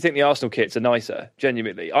do actually think the Arsenal kits are nicer,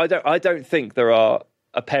 genuinely. I don't think there are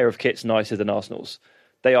a pair of kits nicer than Arsenal's.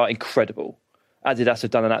 They are incredible. Adidas have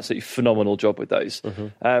done an absolutely phenomenal job with those.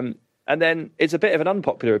 Mm-hmm. And then it's a bit of an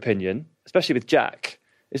unpopular opinion, especially with Jack,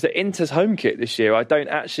 is that Inter's home kit this year I don't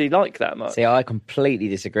actually like that much. See, I completely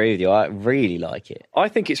disagree with you. I really like it. I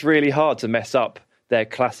think it's really hard to mess up their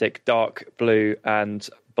classic dark blue and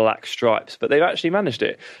black stripes, but they've actually managed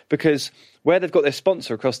it, because where they've got their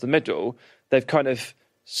sponsor across the middle, they've kind of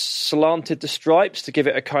slanted the stripes to give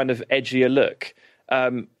it a kind of edgier look.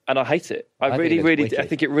 And I hate it. I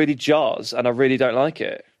think it really jars, and I really don't like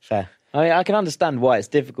it. Fair. I mean, I can understand why it's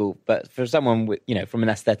difficult, but for someone with, from an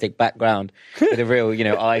aesthetic background, with a real,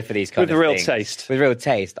 eye for these kind of things, with real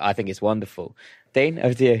taste, I think it's wonderful. Dean,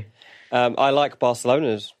 over to you. I like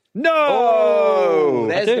Barcelona's. No,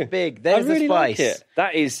 there's the spice. Like it.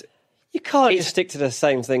 That is. You can't just stick to the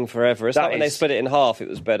same thing forever. It's like when they split it in half, it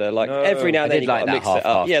was better. Like every now and then you got to mix it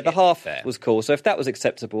up. Yeah, the half was cool. So if that was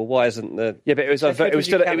acceptable, why isn't the? Yeah, but it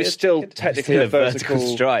was still technically a vertical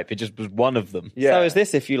stripe. It just was one of them. Yeah. So is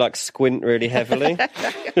this if you squint really heavily? That's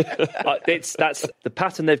the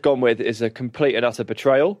pattern they've gone with is a complete and utter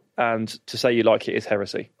betrayal, and to say you like it is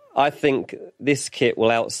heresy. I think this kit will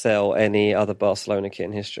outsell any other Barcelona kit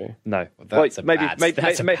in history. No,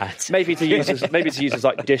 maybe to use as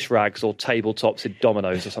like dish rags or tabletops in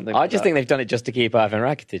Dominoes or something. I just think they've done it just to keep Ivan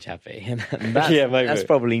Rakitic happy. Maybe that's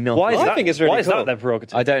probably not. I think it's really cool. Why is that their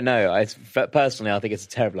prerogative? I don't know. Personally, I think it's a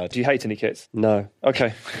terrible idea. Do you hate any kits? No.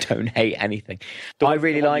 Okay. I don't hate anything. I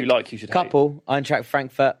really you should couple hate. Eintracht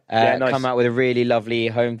Frankfurt nice. come out with a really lovely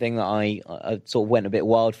home thing that I sort of went a bit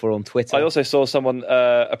wild for on Twitter. I also saw someone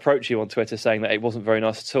approach you on Twitter saying that it wasn't very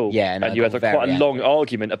nice at all. Yeah, no, and you had quite a long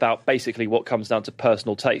argument about basically what comes down to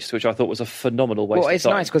personal taste, which I thought was a phenomenal waste of time. Well, it's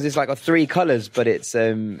nice because it's like 3 colours, but it's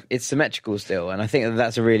symmetrical still, and I think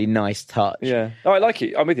that's a really nice touch. Yeah, I like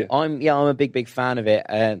it. I'm with you. I'm a big fan of it.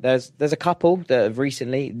 There's a couple that have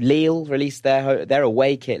recently. Lille released their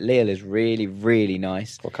away kit. Lille is really, really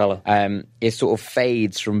nice. What colour? It sort of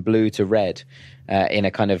fades from blue to red in a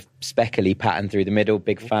kind of speckly pattern through the middle.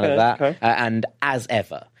 Big fan of that. Okay. And as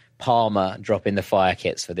ever, Parma dropping the fire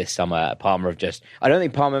kits for this summer. Parma I don't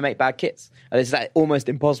think Parma make bad kits. It's almost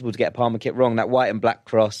impossible to get a Parma kit wrong. That white and black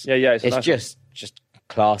cross. Yeah. It's nice just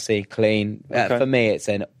classy, clean. Okay. For me, it's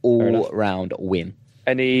an all-round win.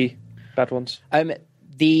 Any bad ones?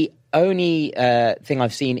 The only thing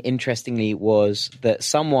I've seen, interestingly, was that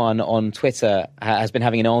someone on Twitter has been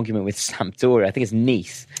having an argument with Sampdoria. I think it's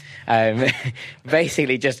Nice.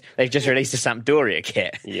 Basically, they've just released a Sampdoria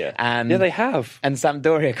kit. Yeah, and they have. And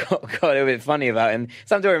Sampdoria got a little bit funny about it. And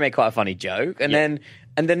Sampdoria made quite a funny joke. And then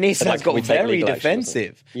Nice has got very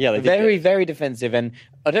defensive. Yeah, they did very defensive. And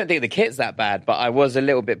I don't think the kit's that bad, but I was a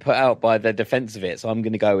little bit put out by the defence of it. So I'm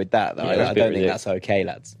going to go with that. I don't think that's okay,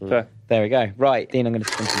 lads. Fair. There we go. Right, Dean, I'm going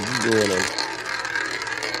to spin to your league.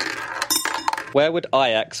 Where would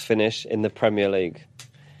Ajax finish in the Premier League?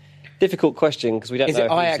 Difficult question because we don't know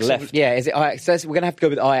who's left. Is it Ajax? So we're going to have to go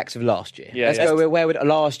with Ajax of last year. Yeah, Let's go. Where would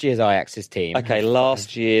last year's Ajax's team? Okay,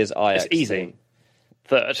 last year's Ajax. It's easy. Team.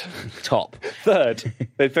 Third. Top. Third.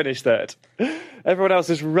 They finished third. Everyone else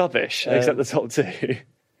is rubbish except the top 2.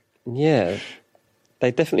 Yeah,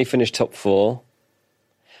 they definitely finished top 4.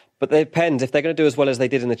 But it depends. If they're going to do as well as they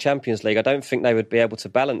did in the Champions League, I don't think they would be able to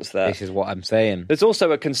balance that. This is what I'm saying. There's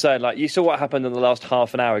also a concern, like you saw what happened in the last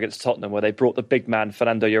half an hour against Tottenham, where they brought the big man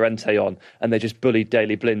Fernando Llorente on, and they just bullied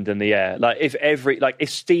Daley Blind in the air. If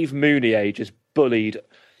Steve Mounier just bullied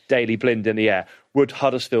Daley Blind in the air, would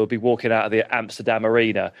Huddersfield be walking out of the Amsterdam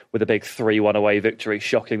Arena with a big 3-1 away victory,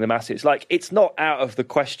 shocking the masses? Like, it's not out of the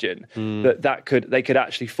question that they could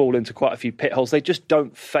actually fall into quite a few pit holes they just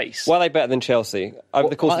don't face. Well, are they better than Chelsea? Over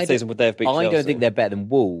the course of the season, would they have beat Chelsea? I don't think they're better than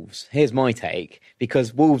Wolves. Here's my take.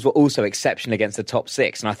 Because Wolves were also exceptional against the top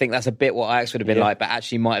six, and I think that's a bit what Ajax would have been like, but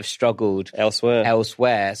actually might have struggled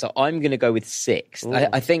elsewhere. So I'm going to go with 6th.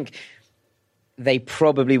 I think they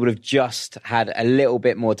probably would have just had a little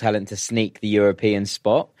bit more talent to sneak the European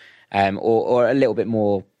spot, or a little bit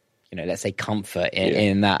more, let's say comfort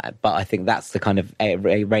in that. But I think that's the kind of a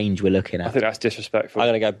range we're looking at. I think that's disrespectful. I'm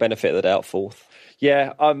going to go benefit of the doubt 4th.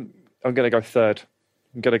 Yeah, I'm going to go 3rd.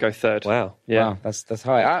 I'm going to go 3rd. Wow. Yeah. Wow, that's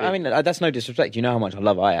high. I mean, that's no disrespect. You know how much I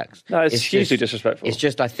love Ajax. No, it's hugely disrespectful. It's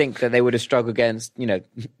just I think that they would have struggled against,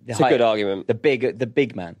 it's a good argument. The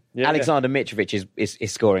big man. Yeah, Alexander Mitrovic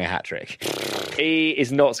is scoring a hat-trick. He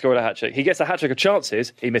is not scoring a hat-trick. He gets a hat-trick of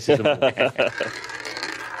chances, he misses them all.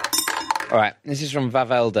 All right, this is from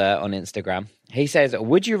Vavelda on Instagram. He says,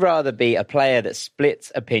 would you rather be a player that splits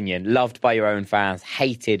opinion, loved by your own fans,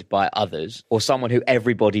 hated by others, or someone who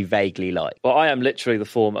everybody vaguely likes? Well, I am literally the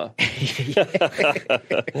former. So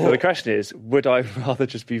the question is, would I rather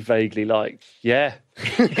just be vaguely liked? Yeah.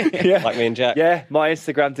 Yeah. Like me and Jack. Yeah, my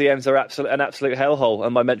Instagram DMs are an absolute hellhole,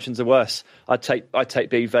 and my mentions are worse. I'd take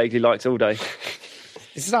being vaguely liked all day.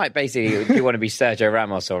 This is like basically, do you want to be Sergio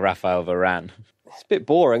Ramos or Rafael Varane? It's a bit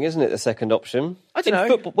boring, isn't it, the second option? I don't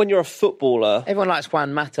know. When you're a footballer... Everyone likes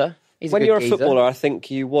Juan Mata. When you're a footballer, I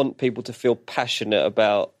think you want people to feel passionate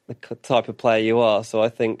about the type of player you are. So I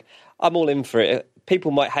think I'm all in for it.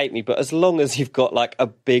 People might hate me, but as long as you've got like a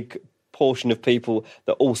big portion of people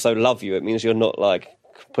that also love you, it means you're not like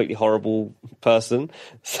a completely horrible person.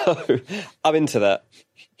 So I'm into that.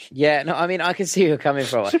 Yeah, no, I mean, I can see where you're coming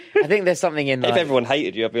from. I think there's something in if everyone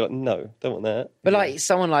hated you, I'd be like, no, don't want that. But like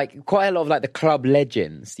someone like quite a lot of like the club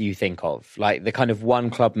legends you think of, like the kind of one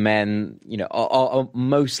club men, are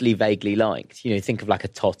mostly vaguely liked. Think of like a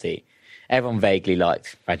Totti. Everyone vaguely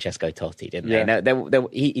liked Francesco Totti, didn't they? Now,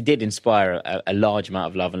 he did inspire a large amount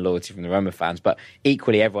of love and loyalty from the Roma fans, but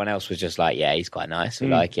equally everyone else was just like, yeah, he's quite nice. We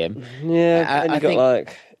like him. Yeah, and you got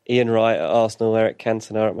like Ian Wright at Arsenal, Eric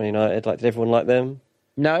Cantona at Man United. Like, did everyone like them?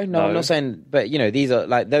 No, I'm not saying, but these are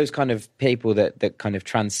like those kind of people that kind of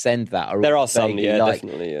transcend that. There are some,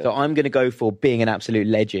 definitely. Yeah. So I'm going to go for being an absolute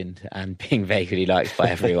legend and being vaguely liked by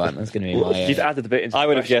everyone. That's going to be my. You've added a bit into. I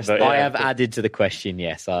would have guessed. I have added to the question.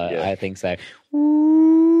 Yes, I think so.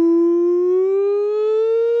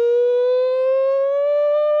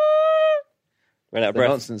 Ran out of breath.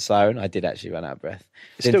 Nonsense siren. I did actually run out of breath.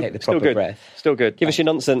 Didn't take the proper good. breath. Still good. Give us your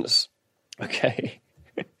nonsense. Okay.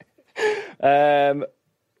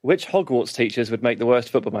 Which Hogwarts teachers would make the worst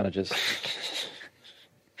football managers?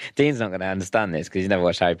 Dean's not going to understand this because he's never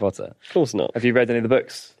watched Harry Potter. Of course not. Have you read any of the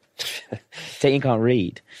books? Dean can't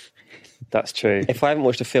read. That's true. If I haven't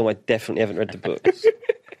watched a film, I definitely haven't read the books.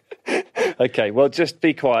 Okay, well, just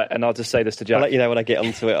be quiet and I'll just say this to Jack. I'll let you know when I get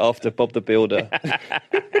onto it after Bob the Builder.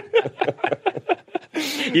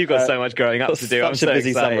 You've got so much growing up to do. I'm so busy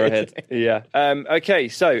excited. summer ahead. Yeah. Okay,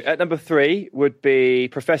 so at number 3 would be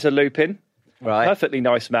Professor Lupin. Right. Perfectly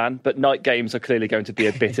nice man, but night games are clearly going to be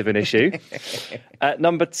a bit of an issue. At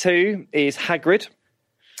number 2 is Hagrid.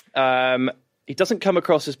 He doesn't come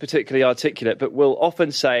across as particularly articulate, but will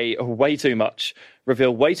often say way too much,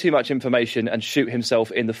 reveal way too much information, and shoot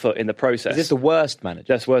himself in the foot in the process. Is this the worst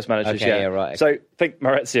manager? That's worst managers, Okay, yeah, right. So think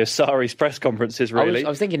Maurizio Sarri's press conferences, really. I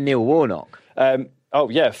was thinking Neil Warnock. Oh,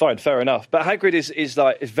 yeah, fine, fair enough. But Hagrid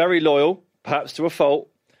is very loyal, perhaps to a fault.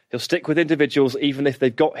 He'll stick with individuals even if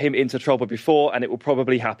they've got him into trouble before, and it will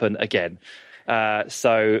probably happen again.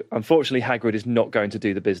 So, unfortunately, Hagrid is not going to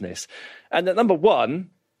do the business. And at number 1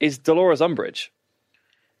 is Dolores Umbridge.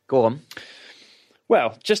 Go on.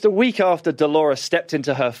 Well, just a week after Dolores stepped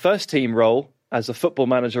into her first team role as a football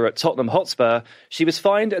manager at Tottenham Hotspur, she was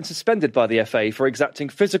fined and suspended by the FA for exacting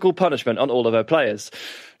physical punishment on all of her players.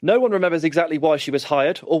 No one remembers exactly why she was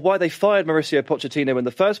hired or why they fired Mauricio Pochettino in the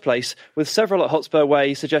first place, with several at Hotspur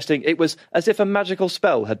Way suggesting it was as if a magical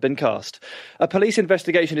spell had been cast. A police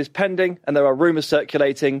investigation is pending, and there are rumours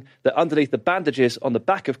circulating that underneath the bandages on the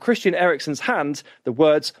back of Christian Eriksen's hand, the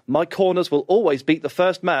words, "My corners will always beat the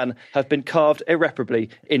first man," have been carved irreparably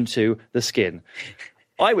into the skin.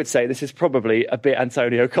 I would say this is probably a bit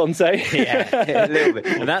Antonio Conte. Yeah, a little bit.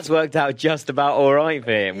 And that's worked out just about all right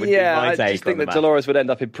for him. I just think that Dolores would end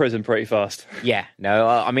up in prison pretty fast. Yeah, no,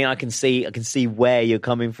 I mean, I can see where you're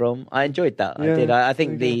coming from. I enjoyed that. Yeah, I did. I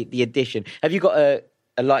think the addition. Have you got a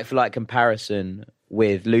like-for-like comparison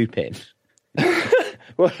with Lupin?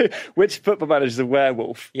 Which football manager is a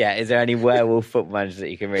werewolf? Yeah, is there any werewolf football managers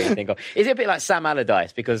that you can really think of? Is it a bit like Sam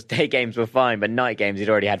Allardyce? Because day games were fine, but night games he'd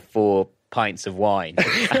already had 4 pints of wine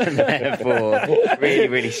and therefore really,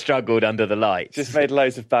 really struggled under the lights. Just made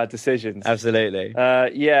loads of bad decisions. Absolutely.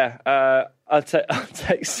 I'll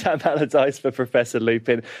take Sam Allardyce for Professor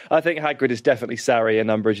Lupin. I think Hagrid is definitely Sarri and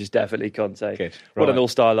Umbridge is definitely Conte. Good. What an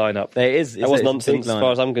all-star lineup. There is. That was nonsense as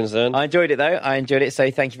far as I'm concerned. I enjoyed it, though.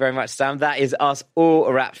 So thank you very much, Sam. That is us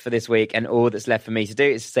all wrapped for this week, and all that's left for me to do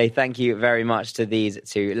is to say thank you very much to these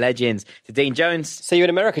 2 legends. To Dean Jones. See you in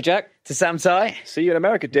America, Jack. To Sam Tighe. See you in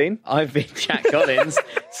America, Dean. I've been Jack Collins.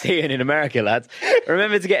 See you in America, lads.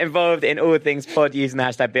 Remember to get involved in all things pod using the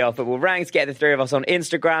hashtag BRFootballRanks. Get the 3 of us on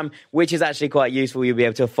Instagram, which is actually quite useful. You'll be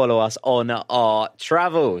able to follow us on our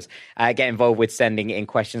travels. Get involved with sending in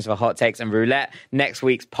questions for hot takes and roulette. Next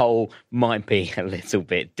week's poll might be a little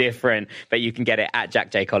bit different, but you can get it at Jack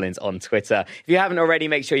J. Collins on Twitter. If you haven't already,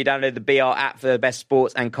 make sure you download the BR app for the best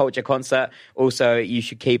sports and culture concert. Also, you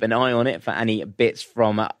should keep an eye on it for any bits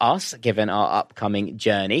from us, given our upcoming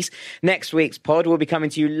journeys. Next week's pod will be coming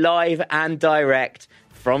to you live and direct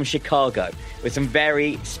from Chicago with some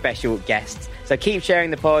very special guests. So keep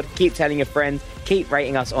sharing the pod, keep telling your friends, keep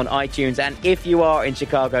rating us on iTunes. And if you are in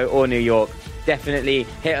Chicago or New York, definitely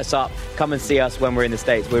hit us up. Come and see us when we're in the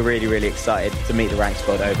States. We're really, really excited to meet the Rank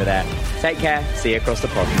Squad over there. Take care. See you across the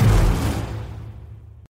pod.